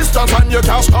is Persistence and you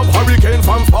can't stop hurricane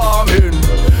from forming.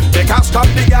 They can't stop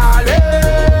the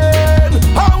garland.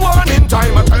 I want in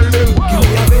time I tell them.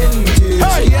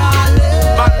 Hey,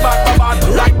 bad, bad, bad,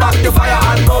 light back the fire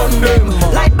and burn them.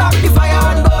 Light back the fire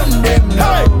and burn them.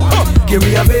 Hey, give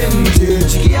me a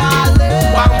vintage, bam,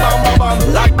 bam, bam,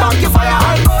 bam, light back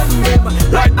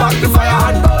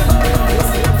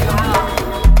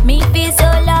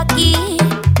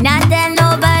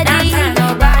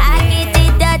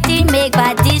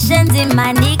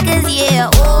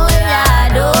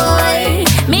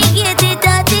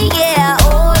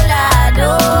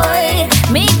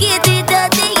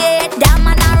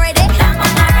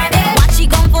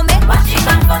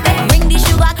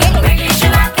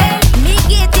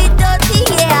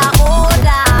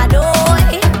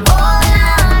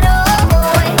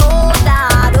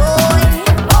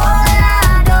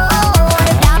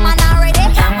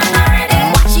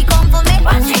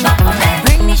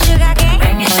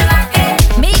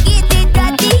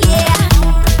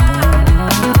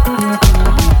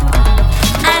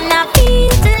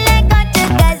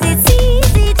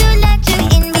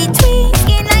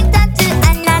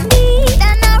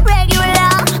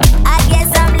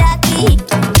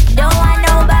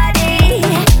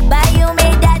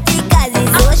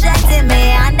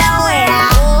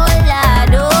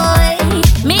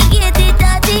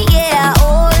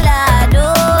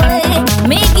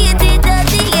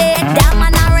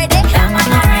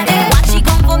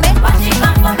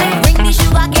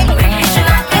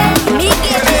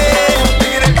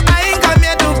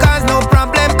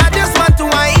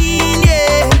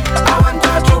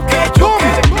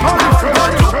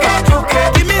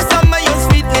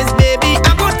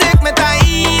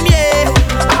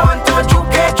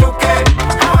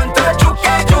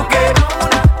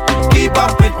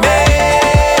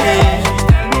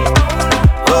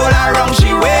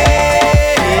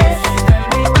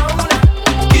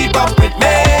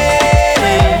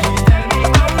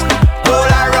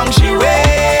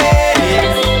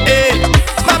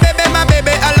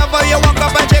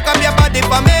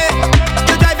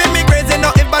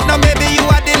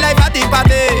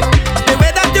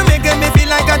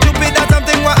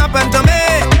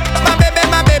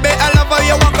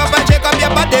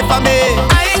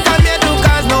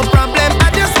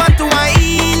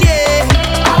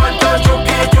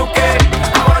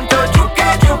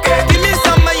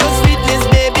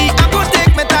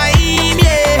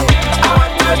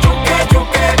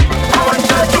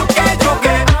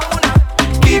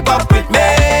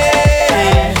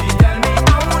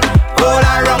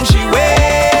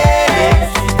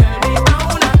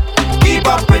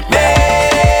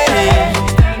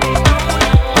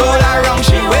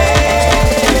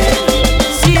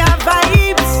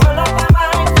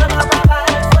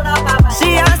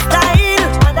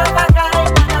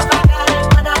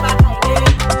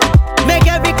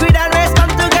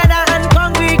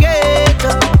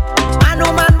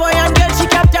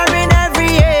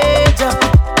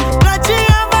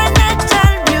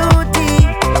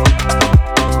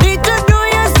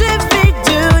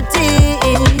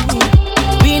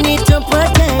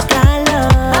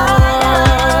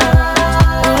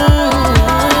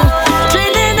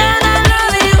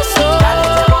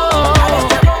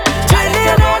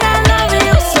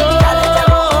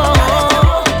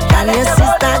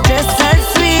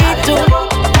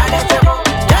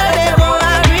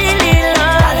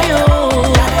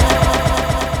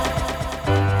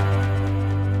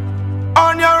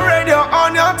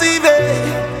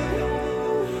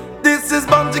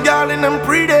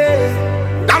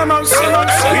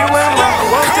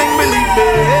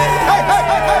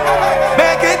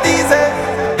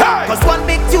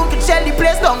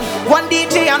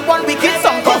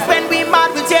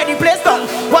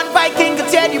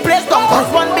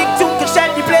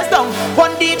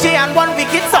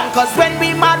Cause when we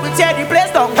mad, we tear the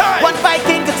place down. One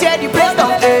Viking could tear the place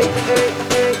down.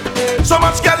 So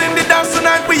much girl in the dance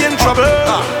tonight, we in trouble.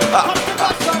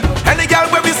 Any girl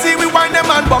where we see, we wind them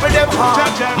and bubble them.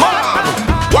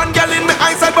 One girl in my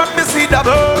eyesight, but me see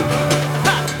double.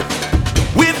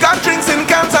 We've got drinks in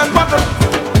cans and bottles.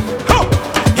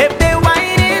 If they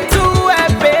whine into a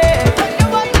bed,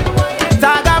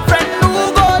 tag a friend who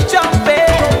go jumping.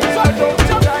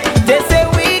 They say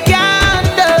we can't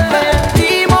do it.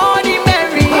 The more the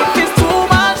merry. If it's too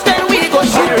much, then we go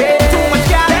share it. Too much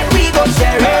gal, then we go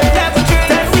share it.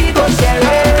 Then we go share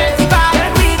it. Plenty bar,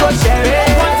 then we go share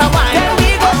it. Want a wine, then we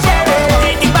go share it.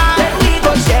 In the bar, then we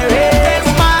go share it.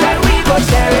 Then we go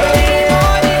share it. The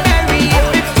more the merry.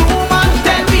 If it's too much,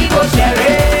 then we go share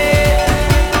it.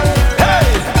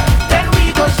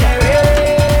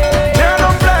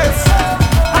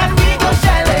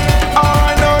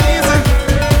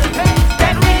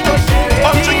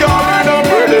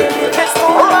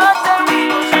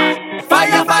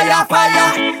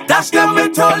 Dash them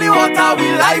with holy water,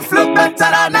 we life look better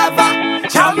than ever.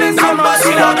 Jamming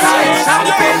somebody don't tie,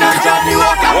 champagne and Johnny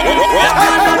Walker. Them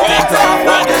man not take off,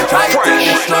 but they try to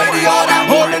destroy the order.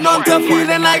 Holding on to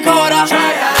feeling like order.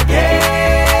 Try again.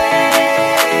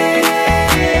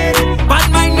 Bad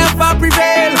mind never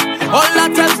prevail. All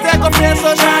that else they go fail,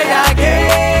 so try again.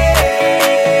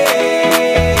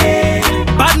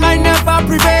 Bad mind never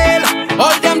prevail.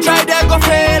 All them try they go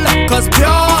fail. Cause pure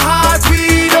hearts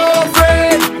we don't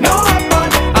afraid. No weapon.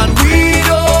 And we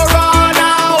don't run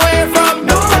away from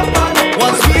no weapon.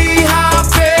 Once we have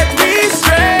faith we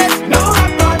straight. No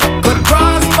weapon. Could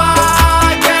prosper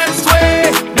against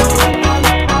way. No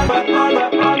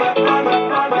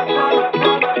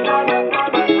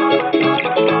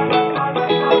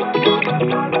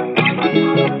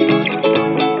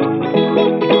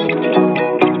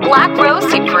Black Rose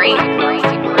Supreme.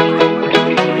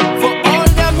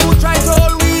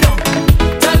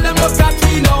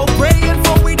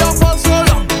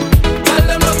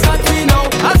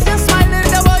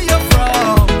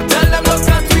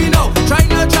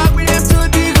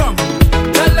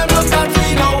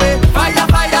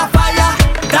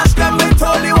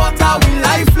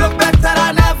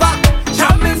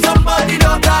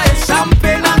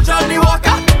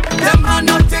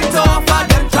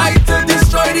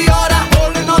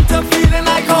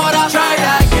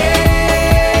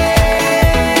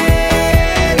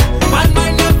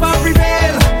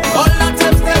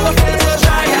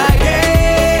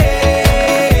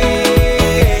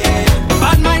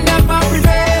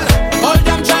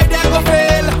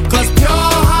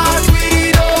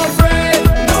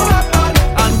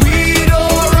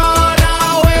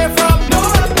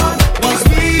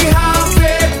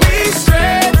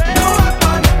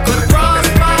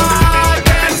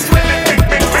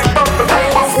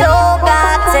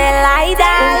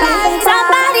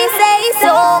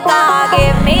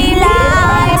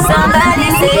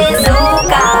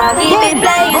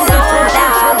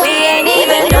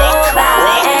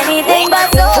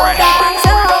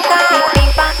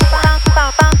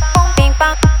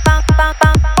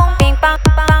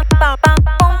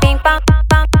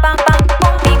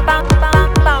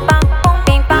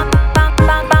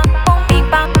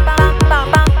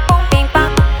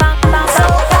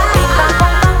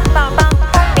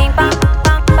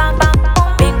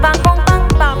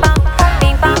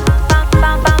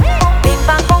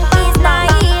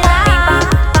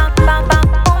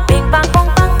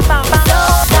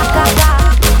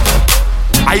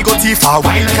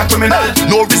 Wine like a criminal,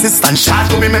 no resistance, shot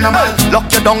to be minimal.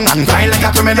 Lock you down and grind like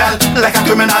a criminal, like a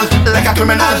criminal, like a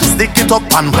criminal. Stick it up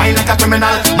and wine like a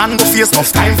criminal. Man go face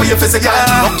enough time for your physical.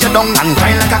 Lock you down and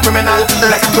grind like a criminal,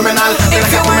 like a criminal,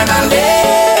 like a criminal.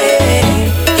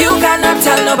 You cannot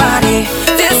tell nobody.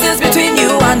 This is between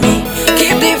you and me.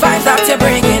 Keep the vibes that you're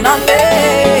bringing on me.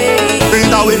 Bring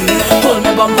it away. Hold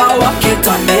me bumper, walk it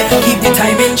on me. Keep the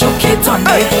timing, choke it on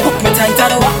me. Hook me tight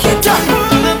and walk it on.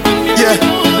 Yeah.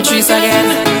 Trees again.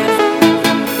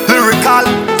 Lyrical,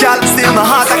 girl, steal my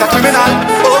heart like a criminal.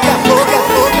 Oh yeah, oh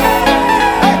yeah, oh yeah.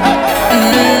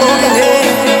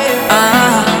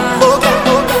 Oh yeah,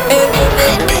 oh yeah, oh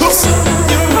yeah.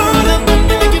 You're rolling,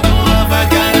 make it over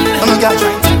again. Oh my God,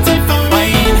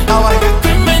 how I get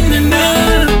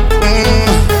criminal.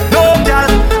 No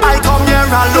girl, I come here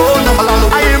alone.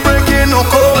 I ain't breaking no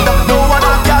code. No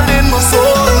other girl in my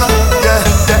soul. Yeah,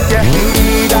 yeah, yeah.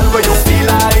 Girl, where you feel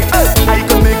like I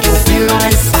can make you feel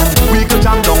nice. We could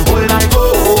jam down whole night. Oh.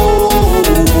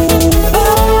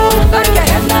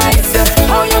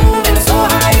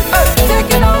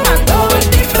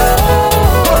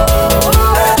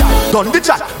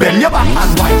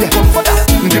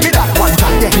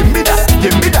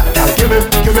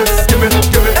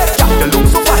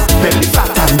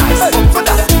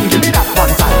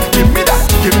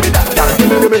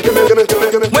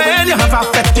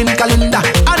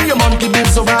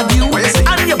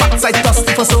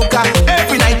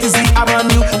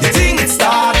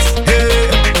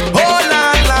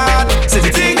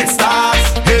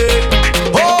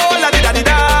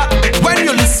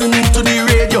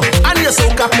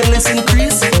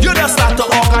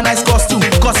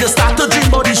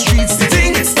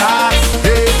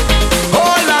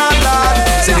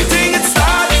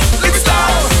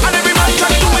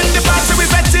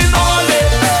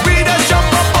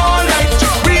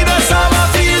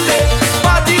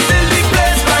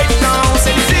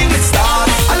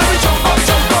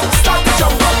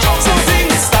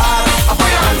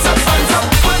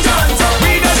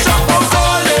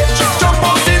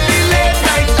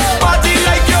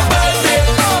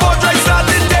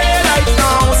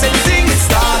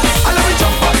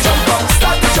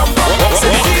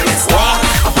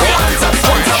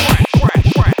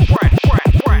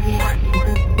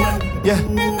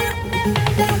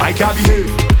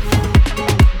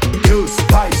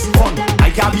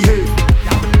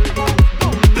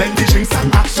 drinks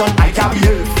and action, I can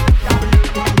behave.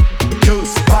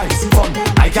 Girls, vibes, fun,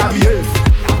 I can behave.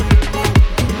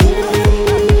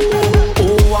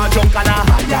 Oh, I jump and a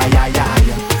high.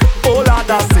 Oh, Lord,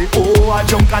 I say, oh, I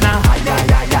jump and a high.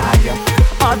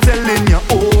 I'm telling you,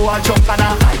 oh, I jump and a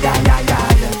high.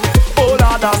 Oh,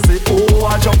 Lord, I say, oh,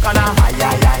 I jump and a high.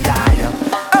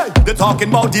 Hey, they talking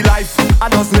about the life I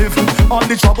just live, all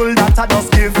the trouble that I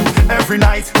just give. Every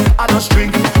night I just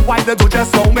drink. Why they do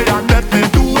just know me and let me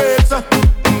do it?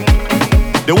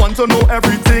 They want to know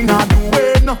everything I'm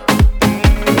doing.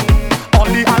 All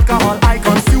the alcohol I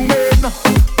consuming.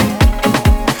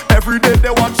 Every day they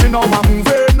watching how I'm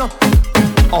moving.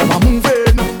 How I'm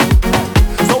moving.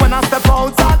 So when I step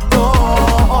out that door,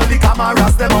 all the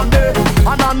cameras them on there,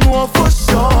 and I know for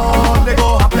sure they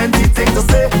go have plenty things to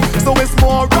say. So it's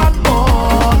more and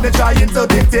more they trying to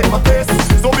dictate my pace.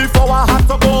 So before I have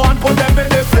to go and put them in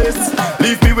their place,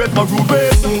 leave me with my rude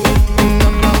ways.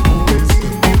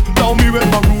 Down me with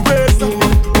my rude ways.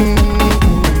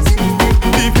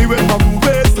 Leave me with my rude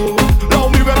ways.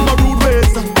 Down me with my rude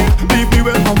ways. Leave me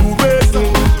with my rude ways.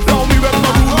 Down me with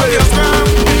my rude ways.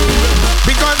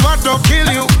 Because what don't kill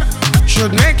you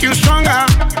should make you stronger.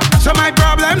 So my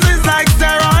problems is like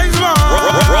steroids, boy.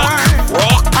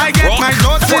 I get my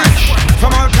doses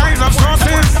from all kinds of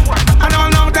sources, and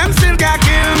all of them still can't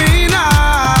kill me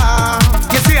now.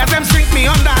 You see, as them sink me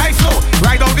under ice flow,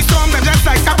 ride out the storm, them just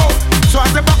like a boat. So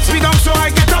as they box me down, so I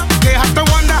get up. They have to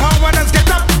wonder how others get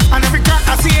up, and every crack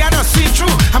I see, I just see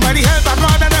through. And by the help of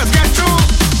God, I just get through.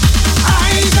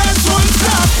 I just won't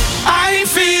stop. I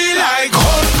feel like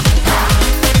hope.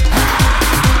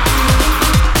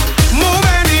 Move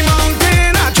any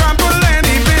mountain, I trample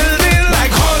any building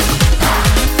like Hulk.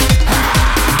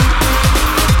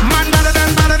 Man better than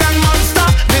monster,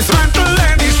 dismantle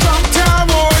any structure,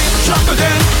 boy. Trample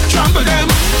them, trample them,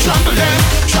 trample them,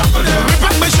 trample them. Rip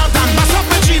up my shot and bust up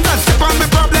my jeans and step on my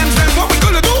problems. Then what we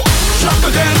gonna do?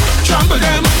 Trample them, trample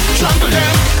them, trample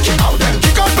them.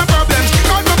 Kick out my problems, kick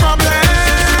out my problems.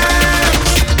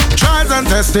 Trials and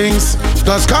testings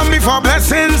does come before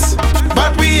blessings,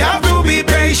 but we have to be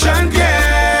patient,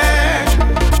 yeah.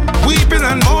 Weeping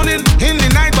and mourning in the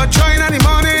night, but joy in the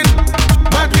morning.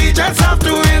 But we just have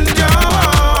to endure.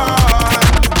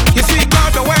 You see,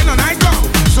 God the way no night go,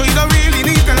 so you don't really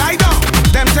need to lie down.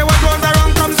 Them say what goes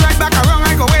around comes right back around.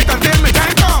 I go wait until my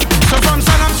time come. So from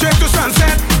sun up straight to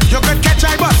sunset, you could catch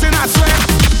I bustin', I swear.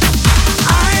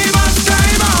 I must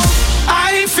time out.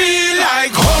 I feel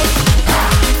like hope.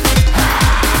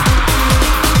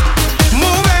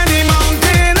 Move any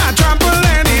mountain, I trample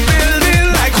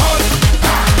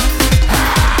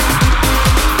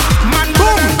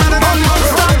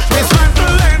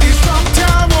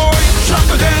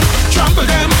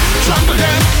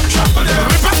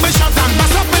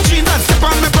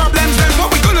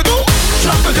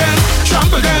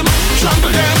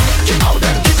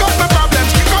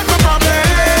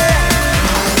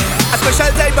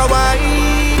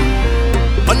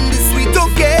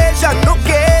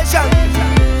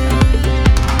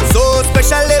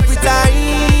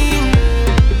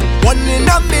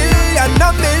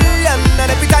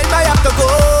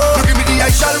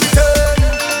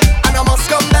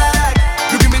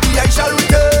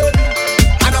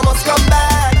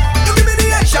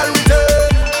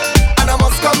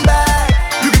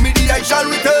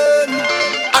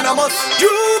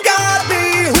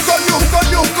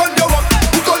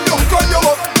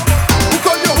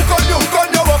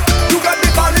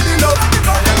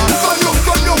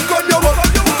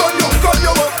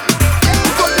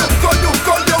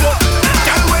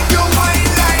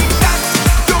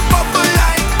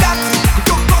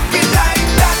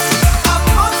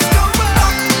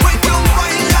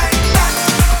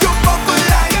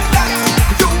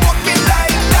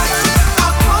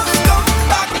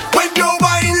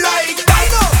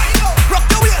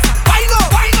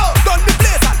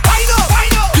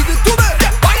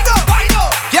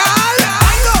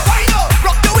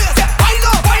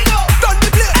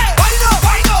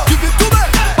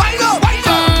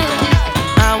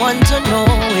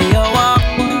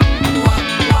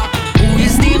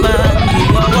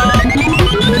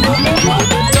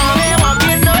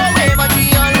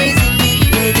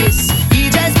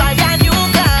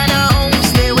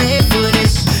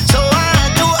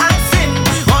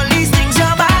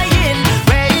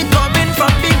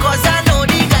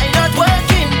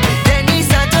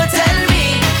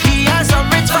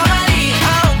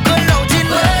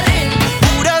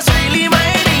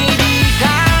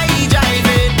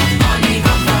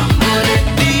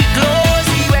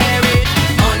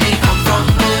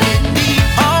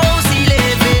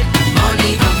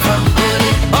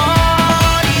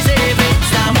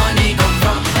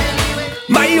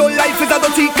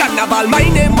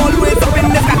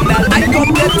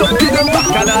ghetto, give them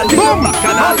bacchanal, give them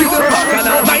bacchanal, give them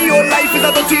bacchanal. My whole life is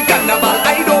a dirty carnival.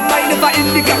 I don't mind if I in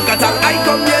the gangatang. I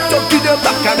come here to give them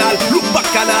bacchanal, look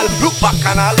bacchanal, look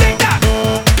bacchanal. Like that,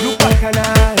 look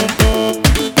bacchanal.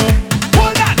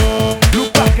 Hold that,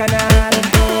 look bacchanal.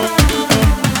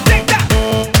 Like that,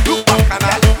 look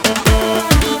bacchanal.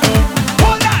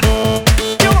 Hold that,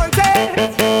 you want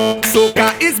it? Soca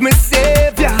is my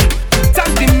savior,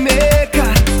 time the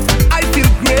maker. I feel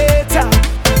greater.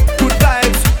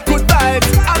 Good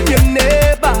vibes, I'm your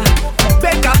neighbor.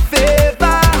 Beg a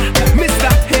favor,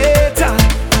 Mr. Hater.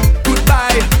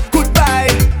 Goodbye,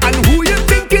 and who you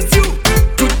think is you?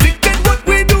 To dictate what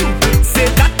we do. Say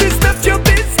that is not your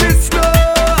business, no.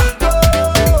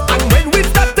 And when we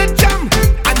start to jam,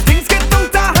 and things get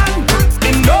out of hand,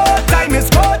 in no time is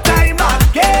no time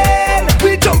again.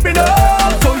 We jumping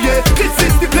up, so yeah, this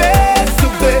is the place to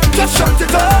play. Just shout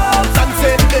it up and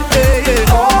say, hey, hey, hey.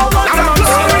 Oh, my God,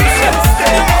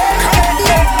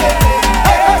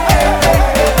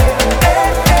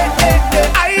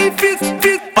 I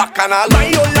feel bacchanal. My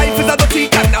whole life is a dirty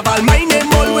carnival. My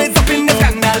name always up in the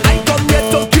scandal. I come here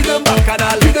to kill them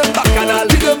bacchanal, kill them bacchanal,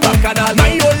 kill them bacchanal.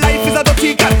 My whole life is a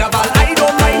dirty carnival. I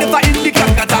don't mind if I in the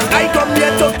gangatang. I come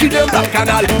here to kill them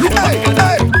bacchanal. Look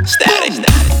bacchanal. Static.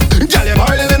 Girl, you're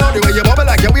boiling, you know the way you bubble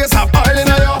like your waist have oil in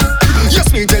you. You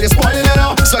sweet till you're spoiling, you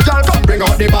know. So y'all come bring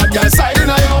out the bad girl side in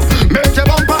you. Make your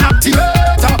bumper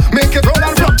activate, make it roll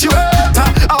and fluctuate.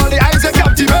 All the eyes you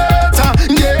captivate,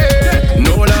 yeah.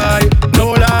 No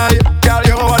lie, girl,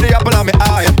 you over the apple of my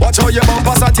eye. Watch how your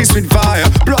bumper satisfied fire.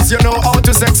 Plus you know how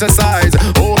to exercise.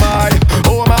 Oh my,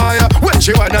 when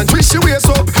she wine and twist your waist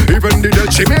up, even the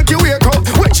dead she make you wake up.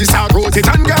 When she start roll it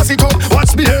and gas it up,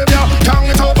 watch behavior, tongue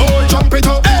it up, oh jump it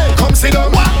up, hey, come sit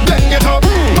down, bang it up,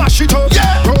 mash it up,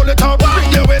 yeah, roll it up,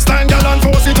 bring your waistline, girl, and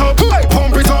force it up, hey,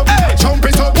 pump it up, hey, jump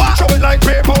it up, show it like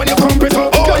paper when you pump it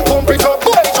up, oh, pump it up,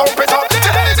 hey, jump it up,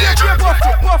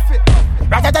 puff it,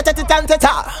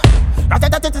 Ra-ta-ta-ta-ta-ta-ta.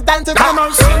 Ra-ta-ta-ta-ta-ta-ta. come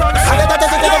on,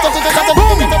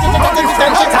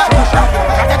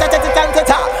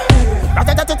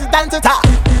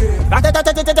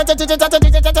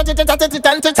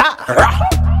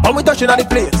 when we touching on the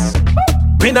place,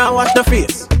 we now wash the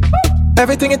face.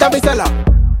 Everything it a be seller.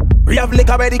 We have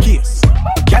liquor by the case.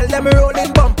 Girl them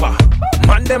rolling bumper,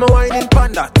 man them whining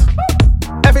pan that.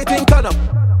 Everything turn up,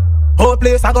 whole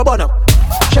place I go burn up.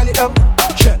 Shell it down,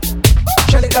 shell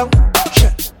it down,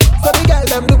 shell. So the girl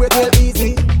them do it real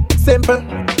easy, simple,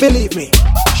 believe me.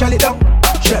 Shell it down,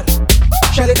 shell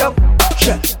it down,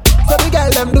 shell. So the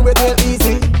girl them do it real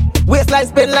easy, waistline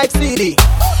spin like CD.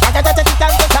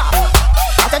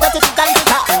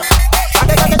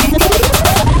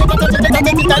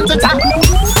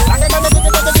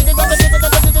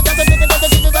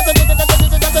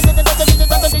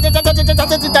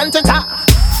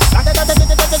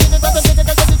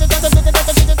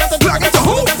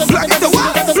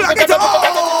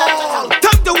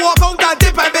 Time to walk out and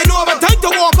dip and bend over. Time to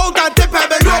walk out and dip and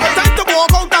bend over. Time to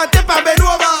walk out and dip and bend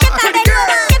over. Time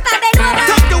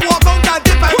to walk out and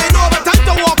dip and bend over. Time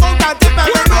to walk out and dip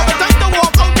and bend over. Time to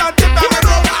walk out and dip and bend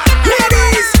over.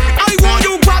 Ladies, I want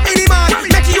you grab any man.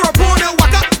 Make your opponent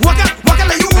waka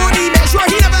like you own him. Make sure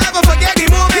he never ever forget the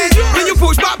moment when you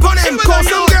push back on him. Cause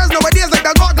some girls nowadays like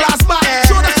they got glass back.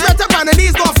 Show the straight up and the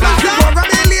knees go flat. You go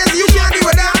running lazy, you can't do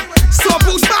it that. So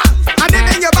push back and then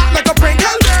bend your back like a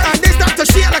Pringle. And they start to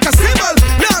shake like a cymbal.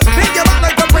 Look, bend your back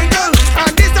like a Pringle.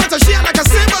 And they start to shake like a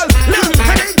cymbal. Look,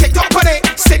 and then get up on it,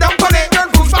 sit down on it, girl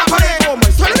push back on it.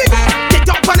 Swallow it, get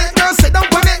up on it, girl sit down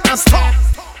on it and stop.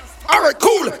 Alright,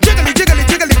 cool. Jiggly, jiggly,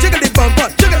 jiggly, jiggly, bump,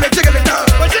 bump. Jiggly, jiggly, down.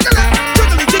 Jiggly,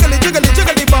 jiggly, jiggly, jiggly,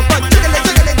 jiggly, bump, bump. Jiggly,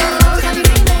 jiggly,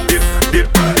 down.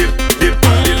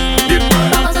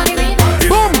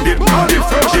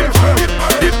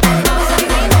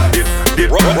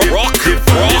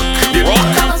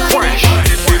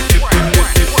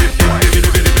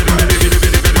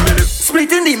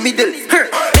 Split in the middle,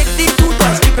 make these two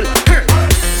toys jiggle,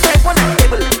 step on the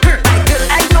table, my girl,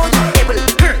 I know you able,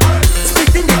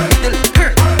 split in the middle,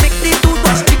 make these two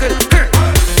toys jiggle,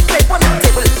 step on the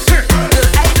table, girl,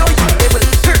 I know you able.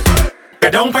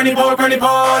 Get down on the board,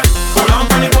 hold on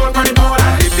on the board,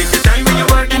 and dip, take your time when you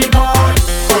work in the board.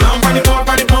 Hold on on the board,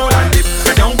 and dip.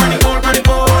 Get down on the board,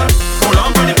 hold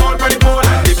on on the board,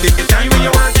 and dip, take your time when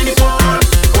you work in the board.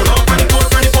 Hold on on the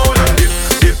board, and dip,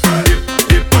 dip, dip,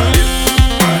 dip, dip.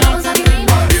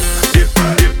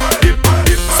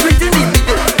 Split in the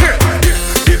middle,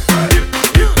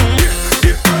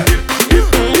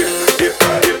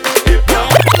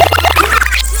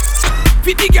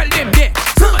 Fit the girl them there,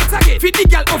 fit the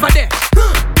girl over there.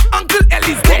 Uncle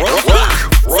Ellie's there,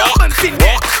 someone's in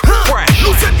there.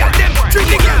 Loosen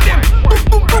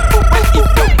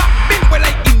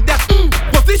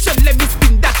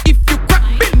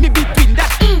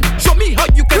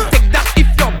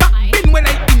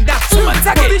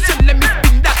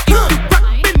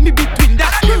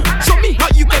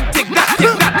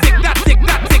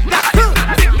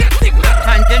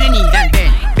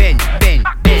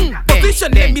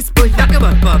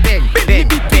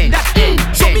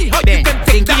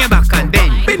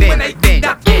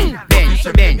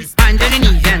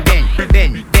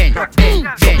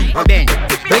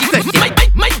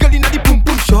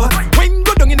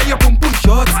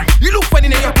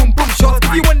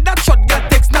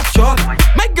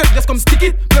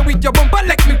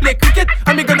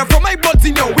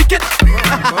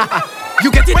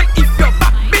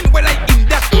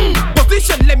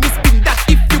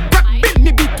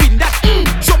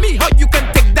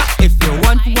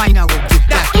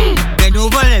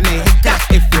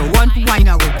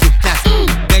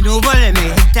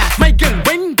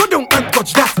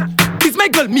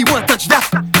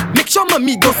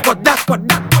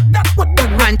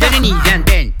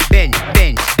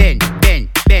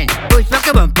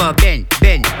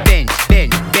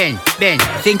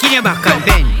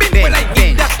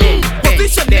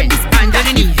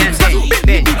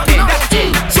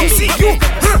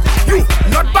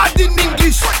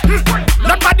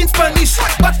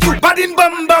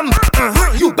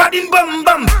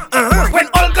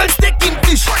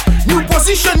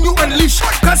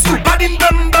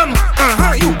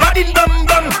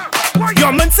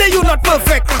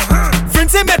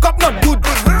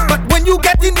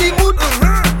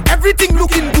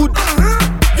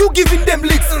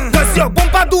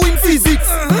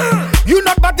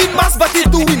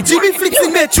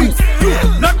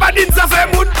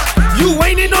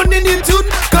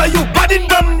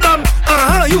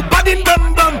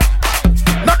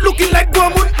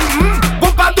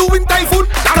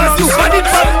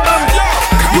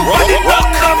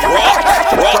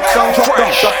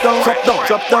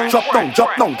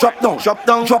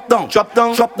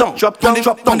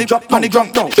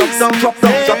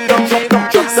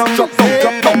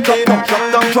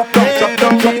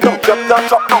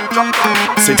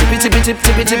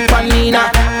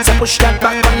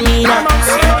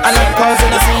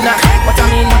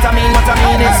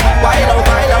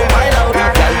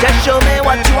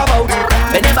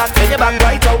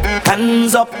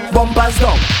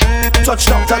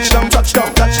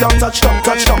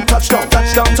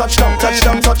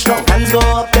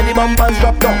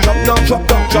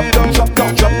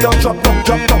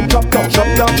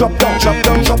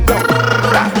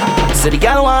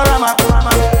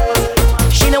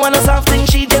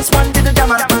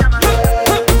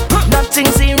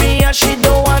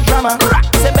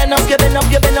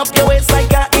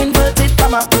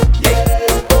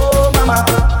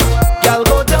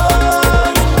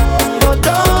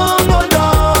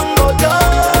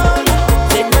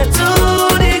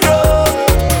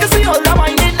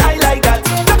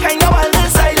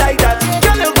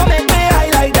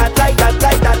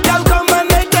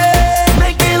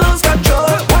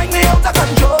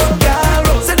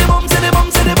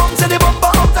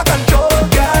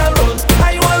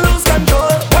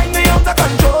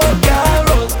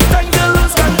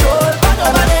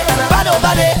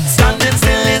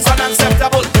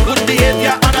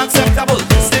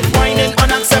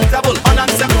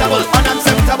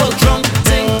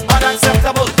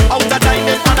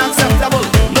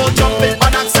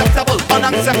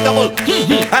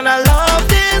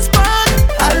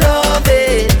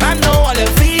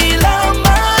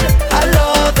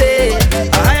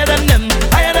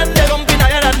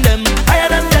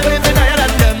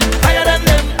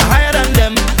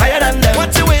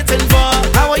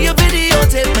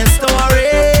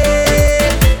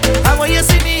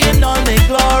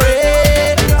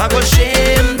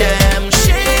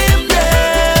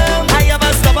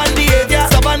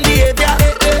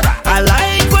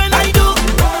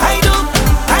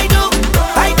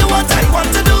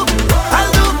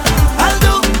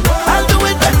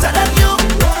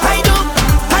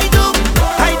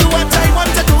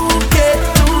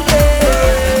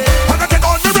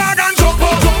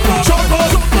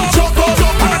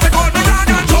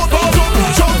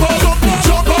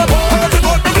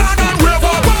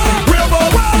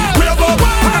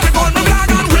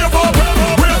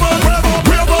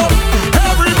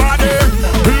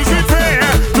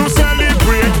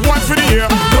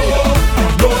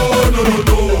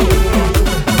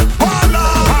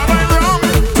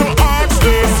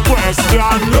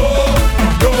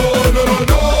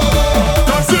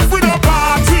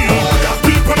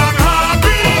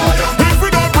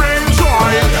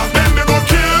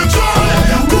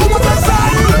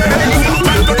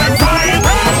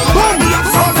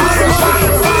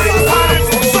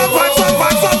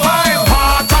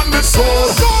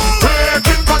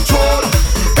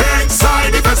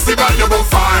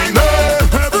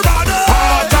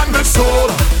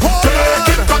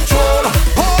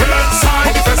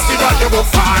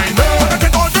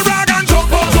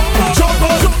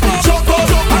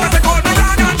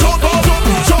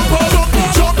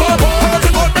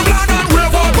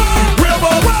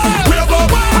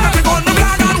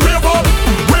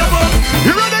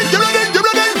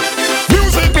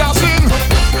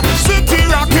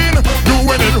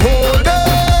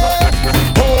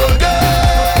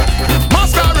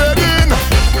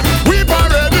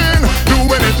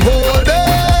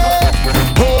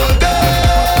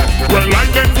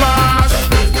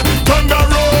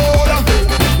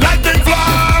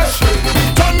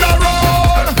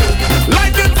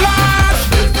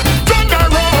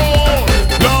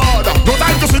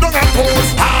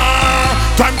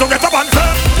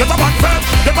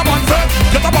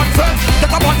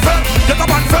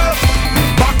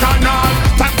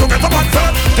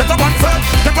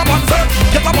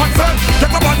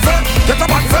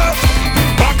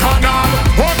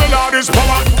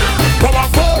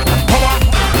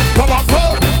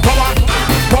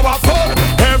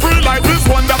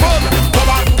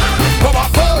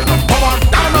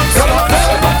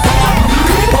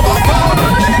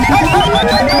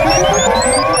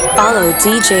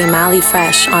DJ Mally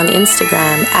Fresh on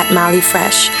Instagram at Mally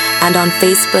Fresh and on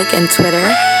Facebook and Twitter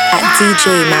at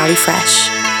DJ Mally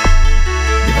Fresh.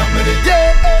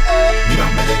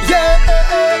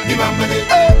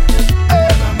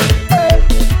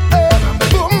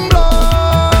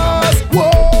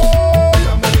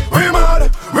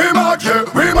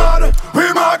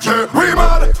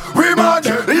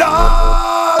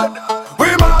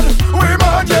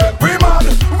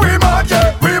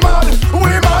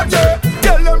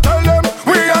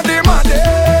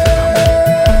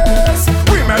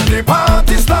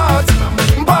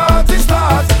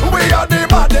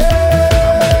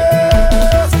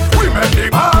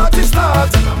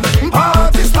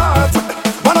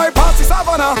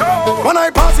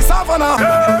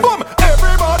 Boom!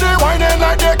 Everybody whining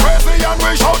like they're crazy and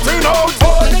we shouting out,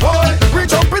 boy, boy. We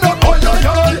jumping up, oi, oi,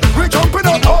 oi. We jumping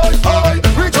up, oi, oi.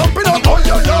 We jumping up, oi,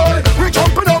 oi, oi. We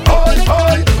jumping up, oi,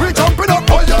 oi. We jumping up,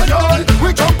 oi, oi, oi.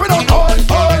 We jumping up, oi,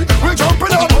 oi. We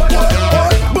jumping up, oi,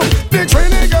 oi. Boom! The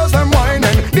trainee girls them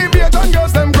whining, the Bajan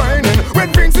girls them grinding,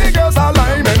 with Vincy girls are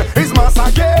liming. It's mass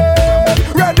again,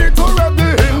 ready to rev the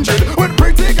engine. With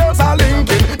pretty girls are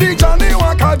linking, the Johnny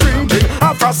Walker drinking.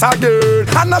 Afras again,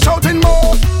 and a shouting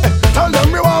more. Tell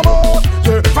them we want more.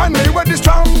 Yeah, find me with the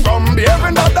strong rum,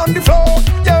 behaving bad on the floor.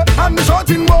 Yeah, and the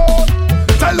shouting more.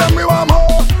 Tell them we want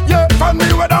more. Yeah, find me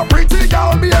with a pretty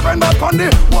girl, behaving bad on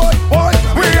the boy, boy.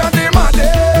 We are the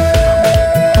maddest.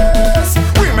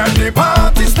 We make the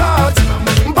party start.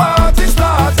 Party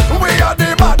start. We are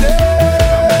the maddest.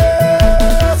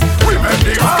 We make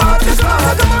the party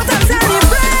start.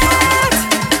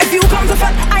 If you come to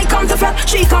fat, I come to fat,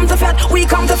 she come to fat, we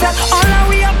come to fat. All our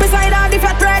we up beside all the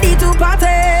fat, ready to party.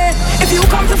 If you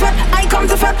come to fat, I come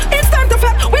to fat, it's time to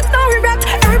fat with no regret.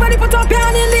 Everybody put up your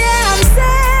hand in the air and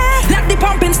say, let the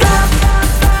pumping start.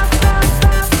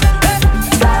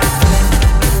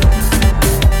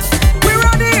 We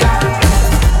ready?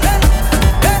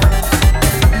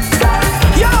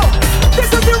 Yo,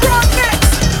 this is the rock mix.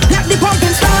 Let the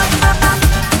pumping start.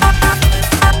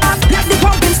 Let the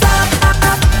pumping start.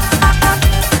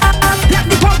 Let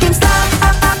the pumping start.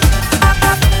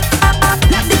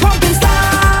 Let the pumping start.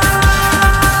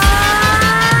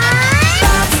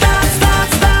 Start, start,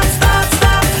 start, start,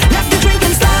 start. Let the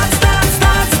drinking start, start,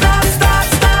 start, start, start,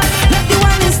 start. Let the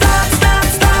whining start, start,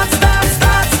 start, start,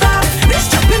 start, start. This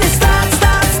jumping is start,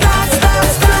 start, start, start,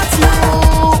 start.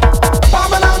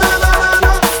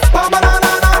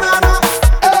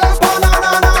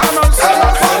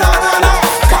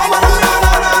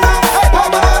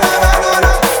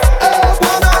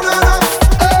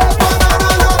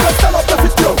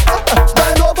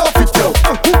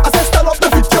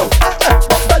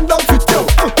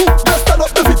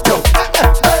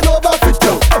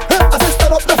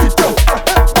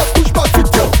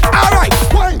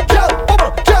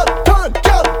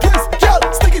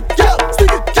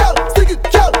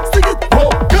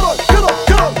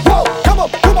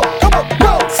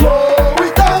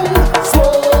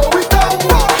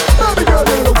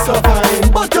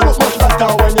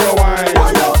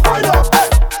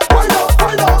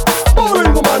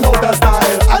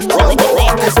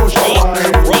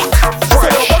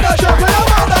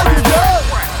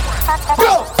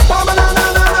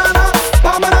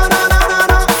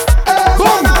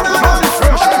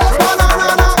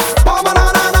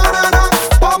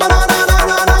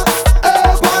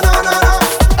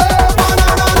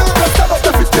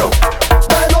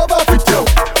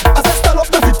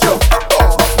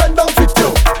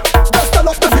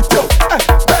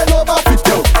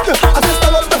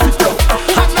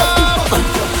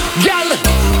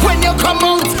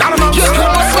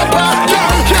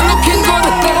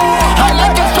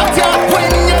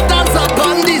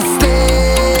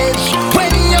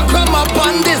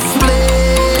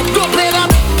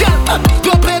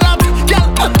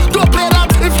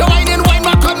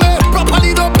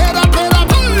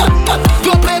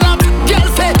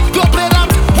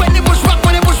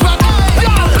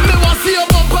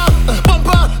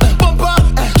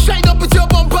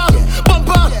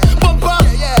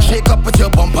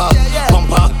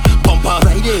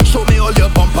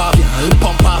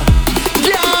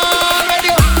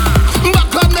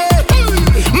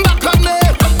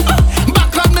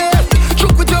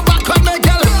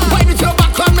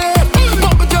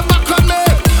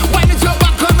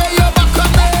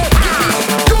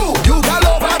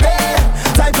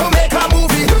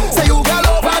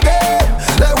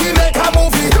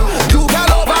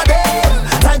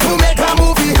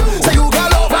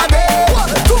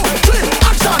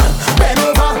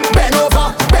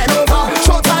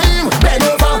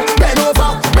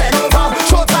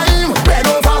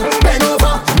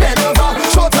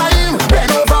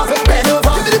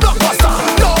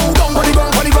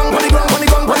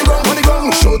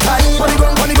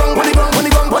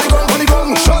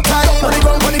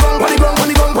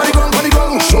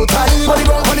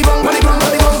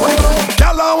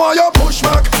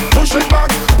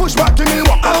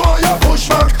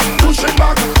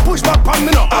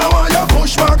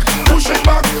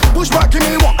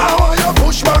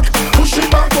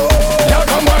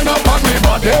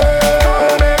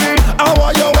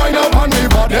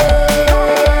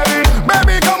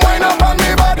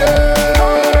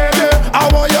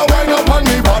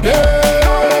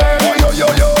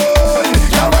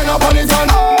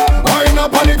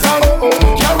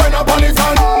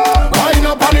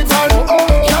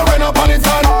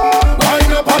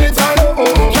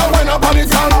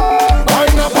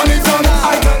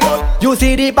 You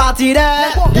see the party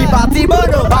there, the party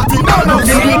bono, party bono.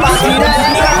 You see the party there,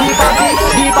 the party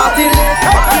lit,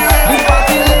 the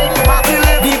party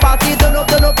lit, the party turn up,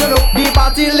 turn up, turn up, the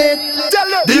party lit,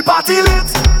 the party lit,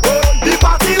 the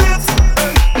party lit,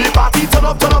 the party turn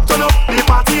up, turn up, turn up, the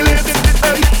party lit.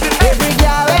 Every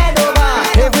girl head over,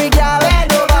 every girl head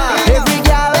over, every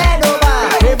girl head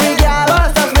over, every girl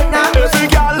wants to spin now. Every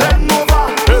girl head over,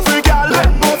 every girl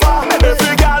head over,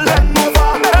 every girl head over,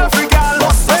 every girl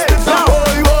wants to spin now.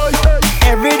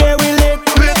 Every day we lit,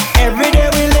 every day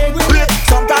we lit.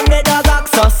 Sometimes they does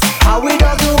ask us how we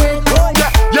don't do it.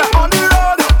 Yeah, on the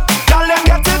road, girl them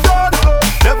get it done.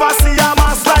 Never see a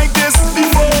mass like this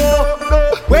before.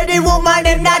 Where the woman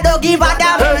them that don't give a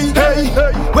damn. Hey, hey,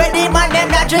 hey. Where the man them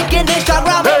that drinking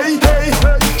Instagram. Hey, hey,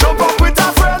 hey. Jump up with a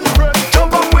friend,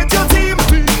 jump up with your team,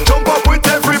 jump up with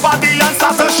everybody and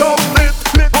start a show. Lit,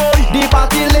 lit, boy. The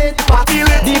party lit, party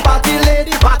lit, the party lit,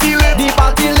 the party lit, the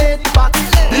party lit, the party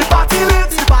lit, the party lit,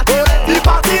 the party lit, the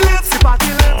party lit, the party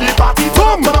lit, the party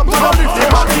turn up, turn up, the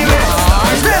party lit.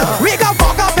 We gon'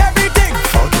 fuck up everything,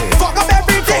 fuck up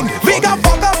everything. We gon'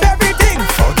 fuck up everything,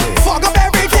 fuck up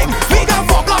everything. We gon'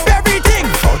 fuck up everything,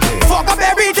 fuck up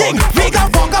everything. We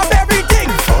gon' fuck up everything,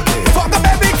 fuck up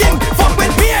everything. Fuck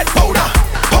with beard, powder,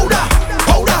 powder,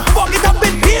 powder. Fuck it up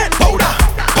with beard, powder,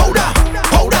 powder,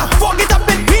 powder. Fuck it up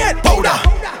with beard, powder,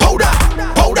 powder,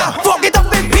 powder. Fuck it up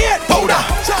with beard, powder,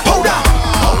 powder.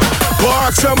 Go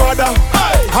ask your mother,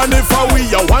 and if I we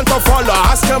you want to follow,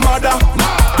 ask your mother.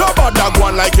 Don't bother go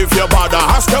on like if you bother,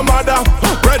 ask your mother.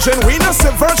 Virgin, we not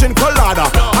say virgin colada,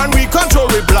 and we control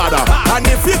we bladder. And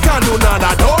if you can't do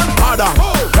nada, don't bother.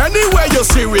 Anywhere you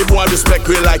see we boy, respect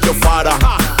we like your father.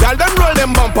 Tell them roll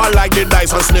them bumper like the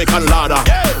dice on snake and ladder.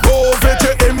 Go over to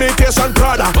imitation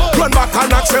Prada, run back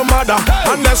and ask your mother.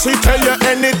 Unless we tell you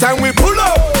anytime we pull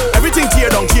up. Everything tear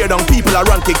down, people are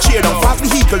run, kick, cheer down. Fast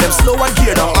vehicle, them slow and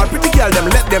gear down. All pretty girl, them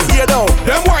let them hear down.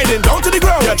 Them winding down to the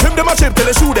ground. Yeah, trip them a chip till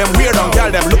they shoot them weird down.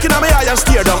 Girl, them looking at me eye and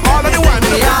steer down. All of the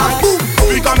winding.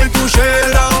 We coming to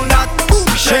shell down that,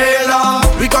 shell.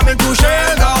 We coming to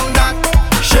shell down that,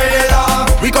 shell.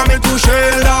 We coming to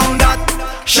shell down that,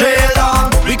 shell.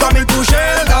 We coming to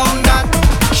shell down that,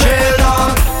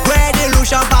 shell. Where the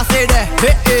Lucian pass it there,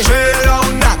 shell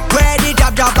down that. where the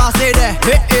jab pass it there,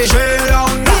 Shell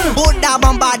down that. put that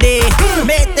bomba de,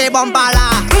 mete bomba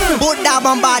la, put that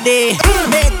bomba de,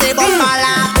 mete bomba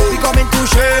la. We coming to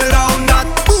shell down that,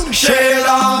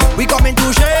 shell. We coming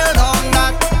to shell down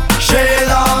that,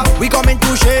 shell. We coming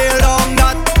to shell down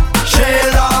that,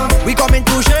 shell. We coming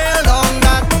to shell down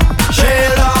that,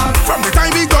 shell. From the time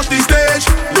we touch the stage,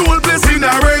 the whole place in a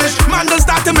rage. Man don't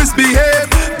start to misbehave,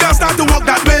 girls start to walk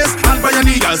that ways. And by your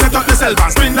knee, girl, set up yourself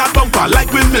and spin that bumper like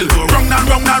windmill. Go round and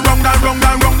round and round and round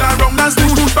and round and round and stick.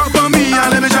 Back for me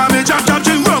and let me jam it, chop chop,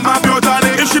 ching rum, my pure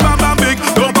tonic. If she bam bam big,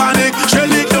 don't panic,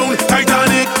 shell it down,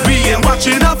 Titanic. We ain't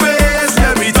watching her face,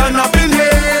 let me turn up in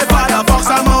here. Fire fox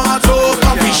and motor,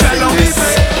 come we shell on this.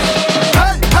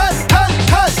 Hey, hey, hey,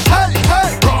 hey, hey,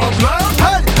 hey. Problem.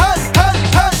 Hey, hey, hey,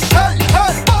 hey, hey,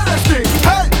 hey. Honesty.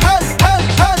 Hey, hey, hey,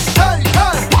 hey, hey,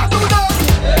 hey. What do that?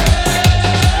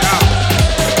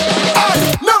 I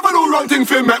never do wrong thing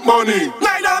for make money.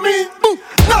 Neither me.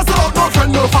 Not sell out no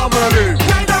friend, no family.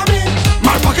 Neither me.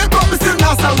 My pocket probably still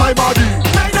not sell my body.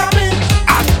 Neither me.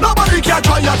 And nobody can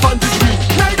try advantage me.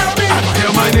 Neither me. Ever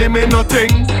hear my name in nothing?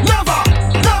 Never,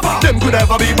 never. Them could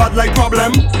ever be bad like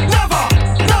Problem. Never,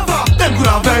 never. Them could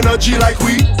have energy like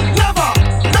we. Never,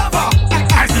 never.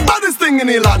 I the baddest thing in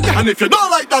the land. And if you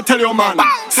don't like that, tell your man.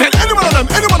 Send any one of them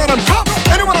come.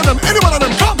 Any one of them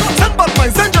come. Send bad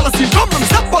minds, send jealousy, come. Let me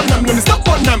step on them, let me step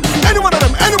on them. Any one of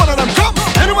them come.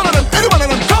 Any one of them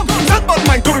come. Send bad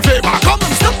mind to me favor, come. Let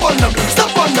me step on them, let me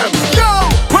step on them. Yo,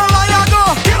 where I go?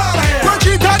 Get out of here. Where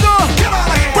Cheetah go? Get out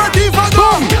of here. Where Diva go?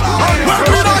 Get out of here. Where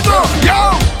Peter go? Yo,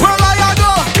 where I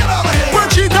go? Get out of here. Where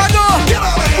Cheetah go? Get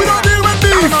out of here. We don't deal with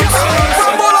beef.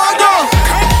 Where Bola go?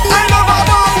 I never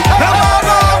bow. Never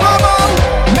bow.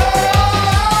 Never.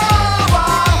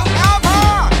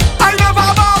 I never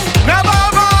bow. Never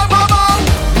bow.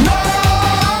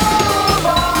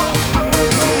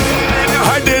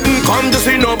 I didn't come to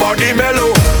see nobody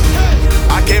mellow.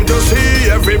 I came to see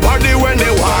everybody when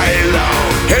they wild.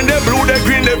 In the blue, the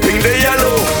green, the pink, the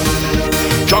yellow.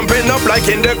 Jumping up like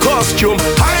in the costume.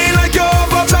 High like you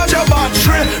overcharge your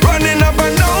battery. Running up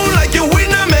and down like you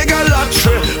win a mega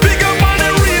lottery. Bigger money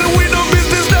real, we do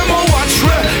business, them a watch.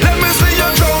 Let me see you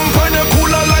jump on the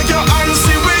cooler like your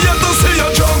auntie. We here to see you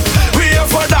jump. We here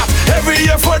for that, every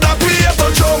year for that, we here to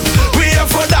jump. We here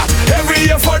for that, every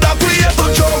year for that, we here to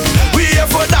jump. We here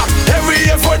for that, every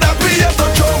year for that, we here to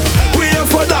jump. We here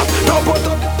for that, no put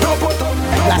up, no put up.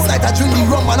 Last night I drink the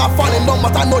rum and I'm falling down,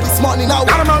 but I know this morning I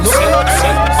wake. No, I'm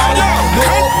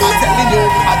telling you,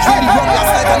 I drink the rum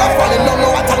last night and I'm falling down.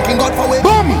 Now I'm thanking God for waking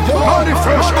me. Money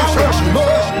fresh.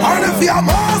 And if you're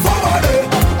more somebody,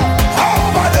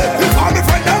 over there, if I'm the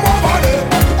friend them over there,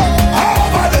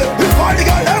 over there, if I'm the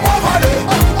girl them over there,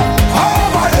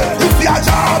 over there, if you're a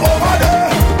job over there,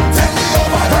 take me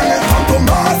over there. Come to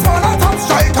Mars, man, a top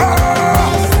striker.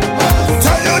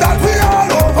 Tell you that we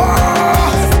all over.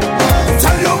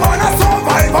 Tell you man a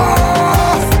survivor.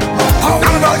 How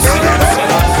we not give it up,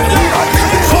 we not give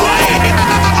it up.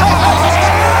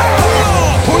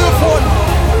 Pull your phone,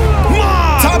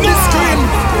 tap the screen.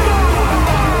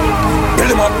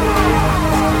 Build him up.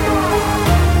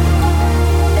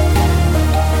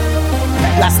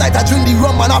 Last night I drink the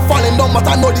rum and I'm falling down, but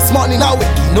I know this morning I'm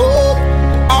waking up.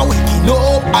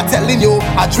 I'm telling you,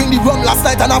 I drink the rum last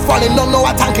night and I'm falling down. Now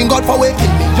I'm thanking God for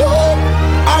waking me up.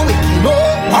 I'm waking up.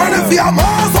 And if you're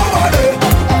more somebody,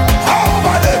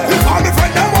 over there, if I'm the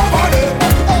friend them over there,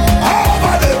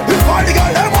 over there, if I'm the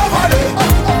girl them over there,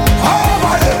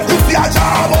 over there, if you're a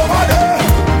job over there,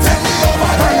 take me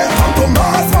over there. Come to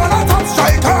Mars, man, a top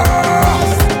striker.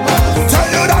 Tell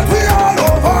you that we all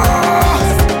over.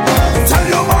 Tell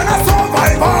you man a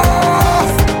survivor.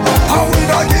 How we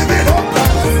not give it up,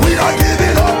 we not give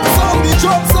it up. Some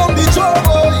be drunk,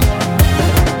 boy.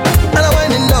 And I'm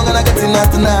winding down and I'm getting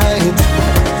out tonight.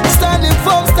 Standing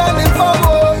firm,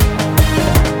 boy.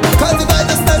 Cause if I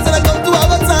just dance and I come to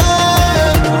our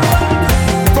time.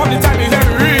 From the time you hear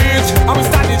me reach, I'm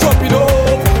standing jumping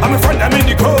up. I'm a friend, I'm in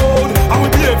the crowd. I'm a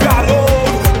behavior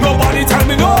alone. Nobody tell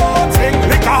me nothing.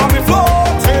 Liquor have me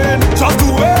floating. Just do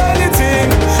anything.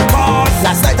 Cause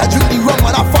last night I drink the rum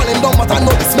and I'm falling down, but I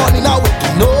know this morning I'm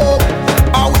waking up.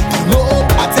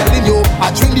 I'm telling you, I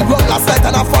drink the rum last night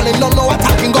and I'm falling down. Now I'm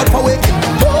thanking God for waking me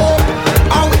up.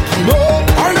 I'm waking up.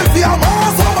 And if you're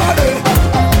more somebody,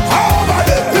 over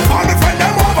there, if I'm the friend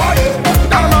them over there,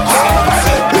 over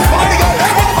there, if I'm the girl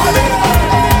them over there,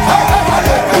 over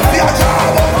there, if you're a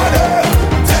job over there,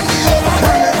 take me over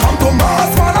there. Come to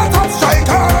Mars, man, a top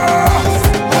striker.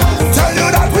 Tell you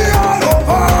that we all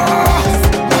over.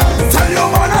 Tell you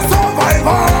man a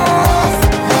survivor.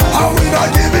 How we not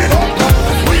give it up,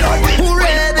 we not give it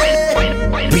up.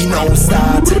 We now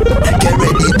start, get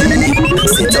ready deep,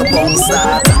 sit up on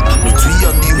start. We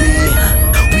on the way,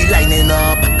 we lining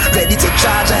up, ready to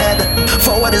charge ahead.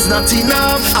 Forward is not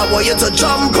enough, I want you to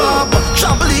jump up.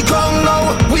 Trample the ground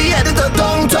now, we heading to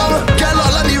downtown. Girl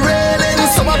all on the railing,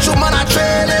 so much woman are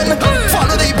trailing.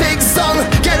 Follow the big song,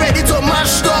 get ready to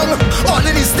mash down. All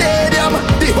in the stadium,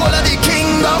 the whole of the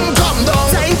kingdom. Come down,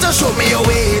 time to show me your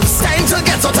waves, time to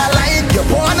get out of line. You're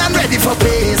born and ready for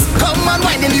pace, come and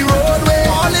wind in the roadway.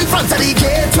 All in front of the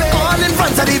gateway, all in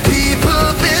front of the people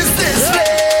business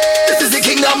place. This is the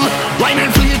kingdom. Wine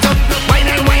and free it up, wine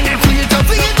and free it up,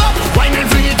 free it up, wine and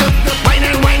free it up, wine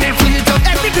and free it up.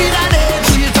 Every beat I need,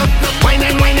 free it up, wine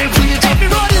and free it up. Every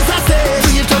road is a stage,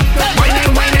 free it up, wine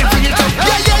and free it up,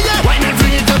 yeah yeah yeah. Wine and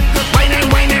free it up, wine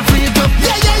and free it up,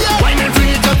 yeah yeah yeah. Wine and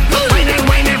free it up, wine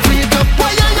and free it up, why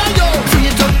yeah yeah yo. Free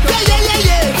it up, yeah yeah yeah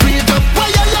yeah. Free it up, why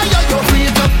yeah yeah yeah yo. Free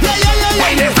it up, yeah yeah yeah yeah.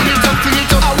 Wine and free it up, free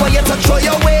it up. I want you to throw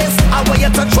your waist, I want you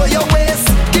to throw your waist.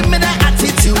 Give me that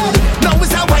attitude, now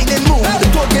it's a whining mood.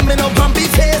 Don't give me no bumpy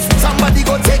face, somebody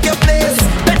go take your place.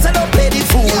 Better don't play the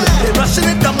fool, they rushing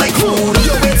it down like food.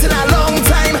 You're waiting a long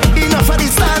time, enough of the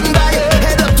standby.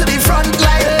 Head up to the front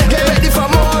line, get ready for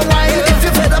more wine. If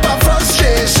you're fed up of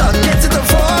frustration, get to the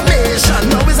formation.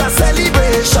 Now is a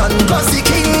celebration, cause the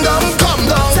kingdom come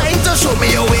down. Time to show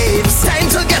me your waves,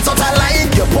 time to get out of line.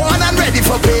 You're born and ready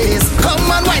for pace, come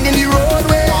and wind in the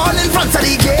roadway. All in front of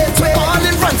the gateway, all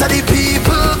in front of the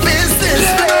people business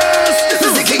place. This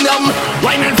is the kingdom.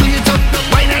 Wine and free it up,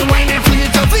 wine and free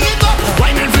it up, free it up,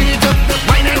 wine and free it up,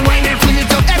 wine and free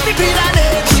it up. Every beat I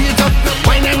need, free it up,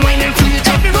 wine and free it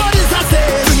up. Every road is a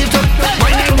stage, free it up,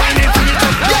 wine and free it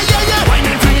up, yeah yeah yeah. Wine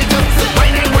and free it up,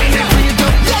 wine and free it up,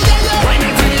 yeah yeah yeah. Wine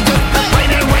and free it up,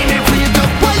 wine and free it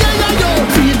up, why yeah yeah yo.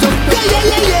 Free it up, yeah yeah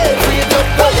yeah yeah. Free it up,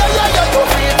 why yeah yeah yeah yo.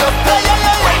 Free it up, yeah yeah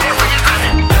yeah. Wine and free it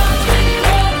up.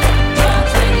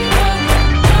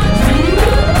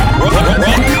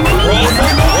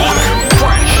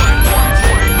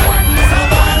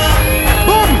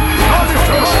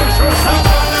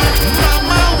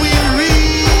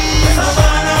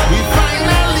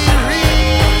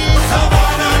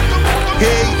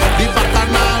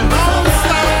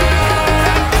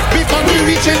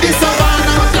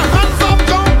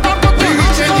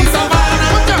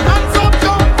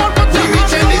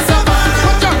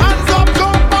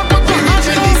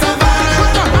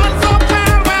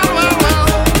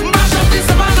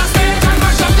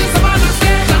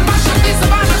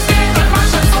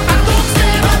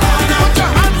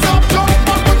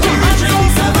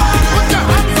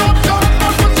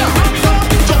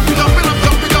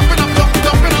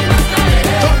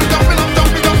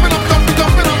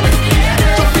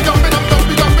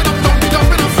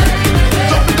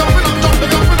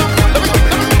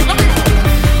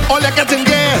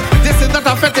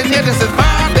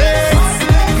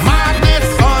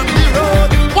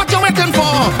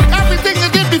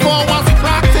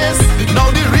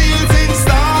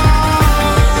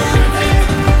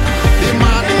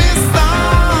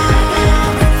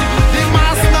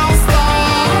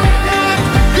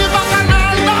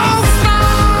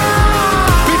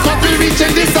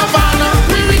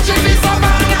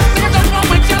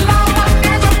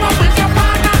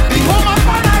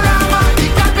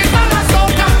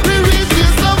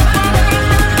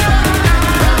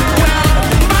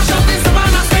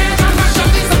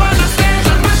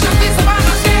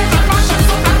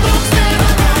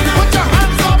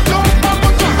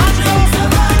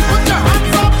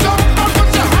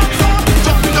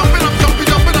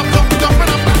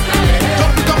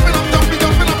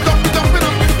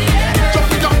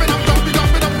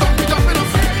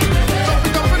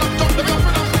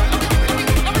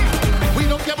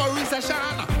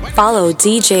 Follow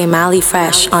DJ Mally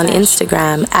Fresh on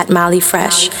Instagram at Mally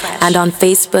Fresh and on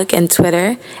Facebook and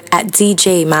Twitter at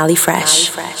DJ Mally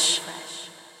Fresh.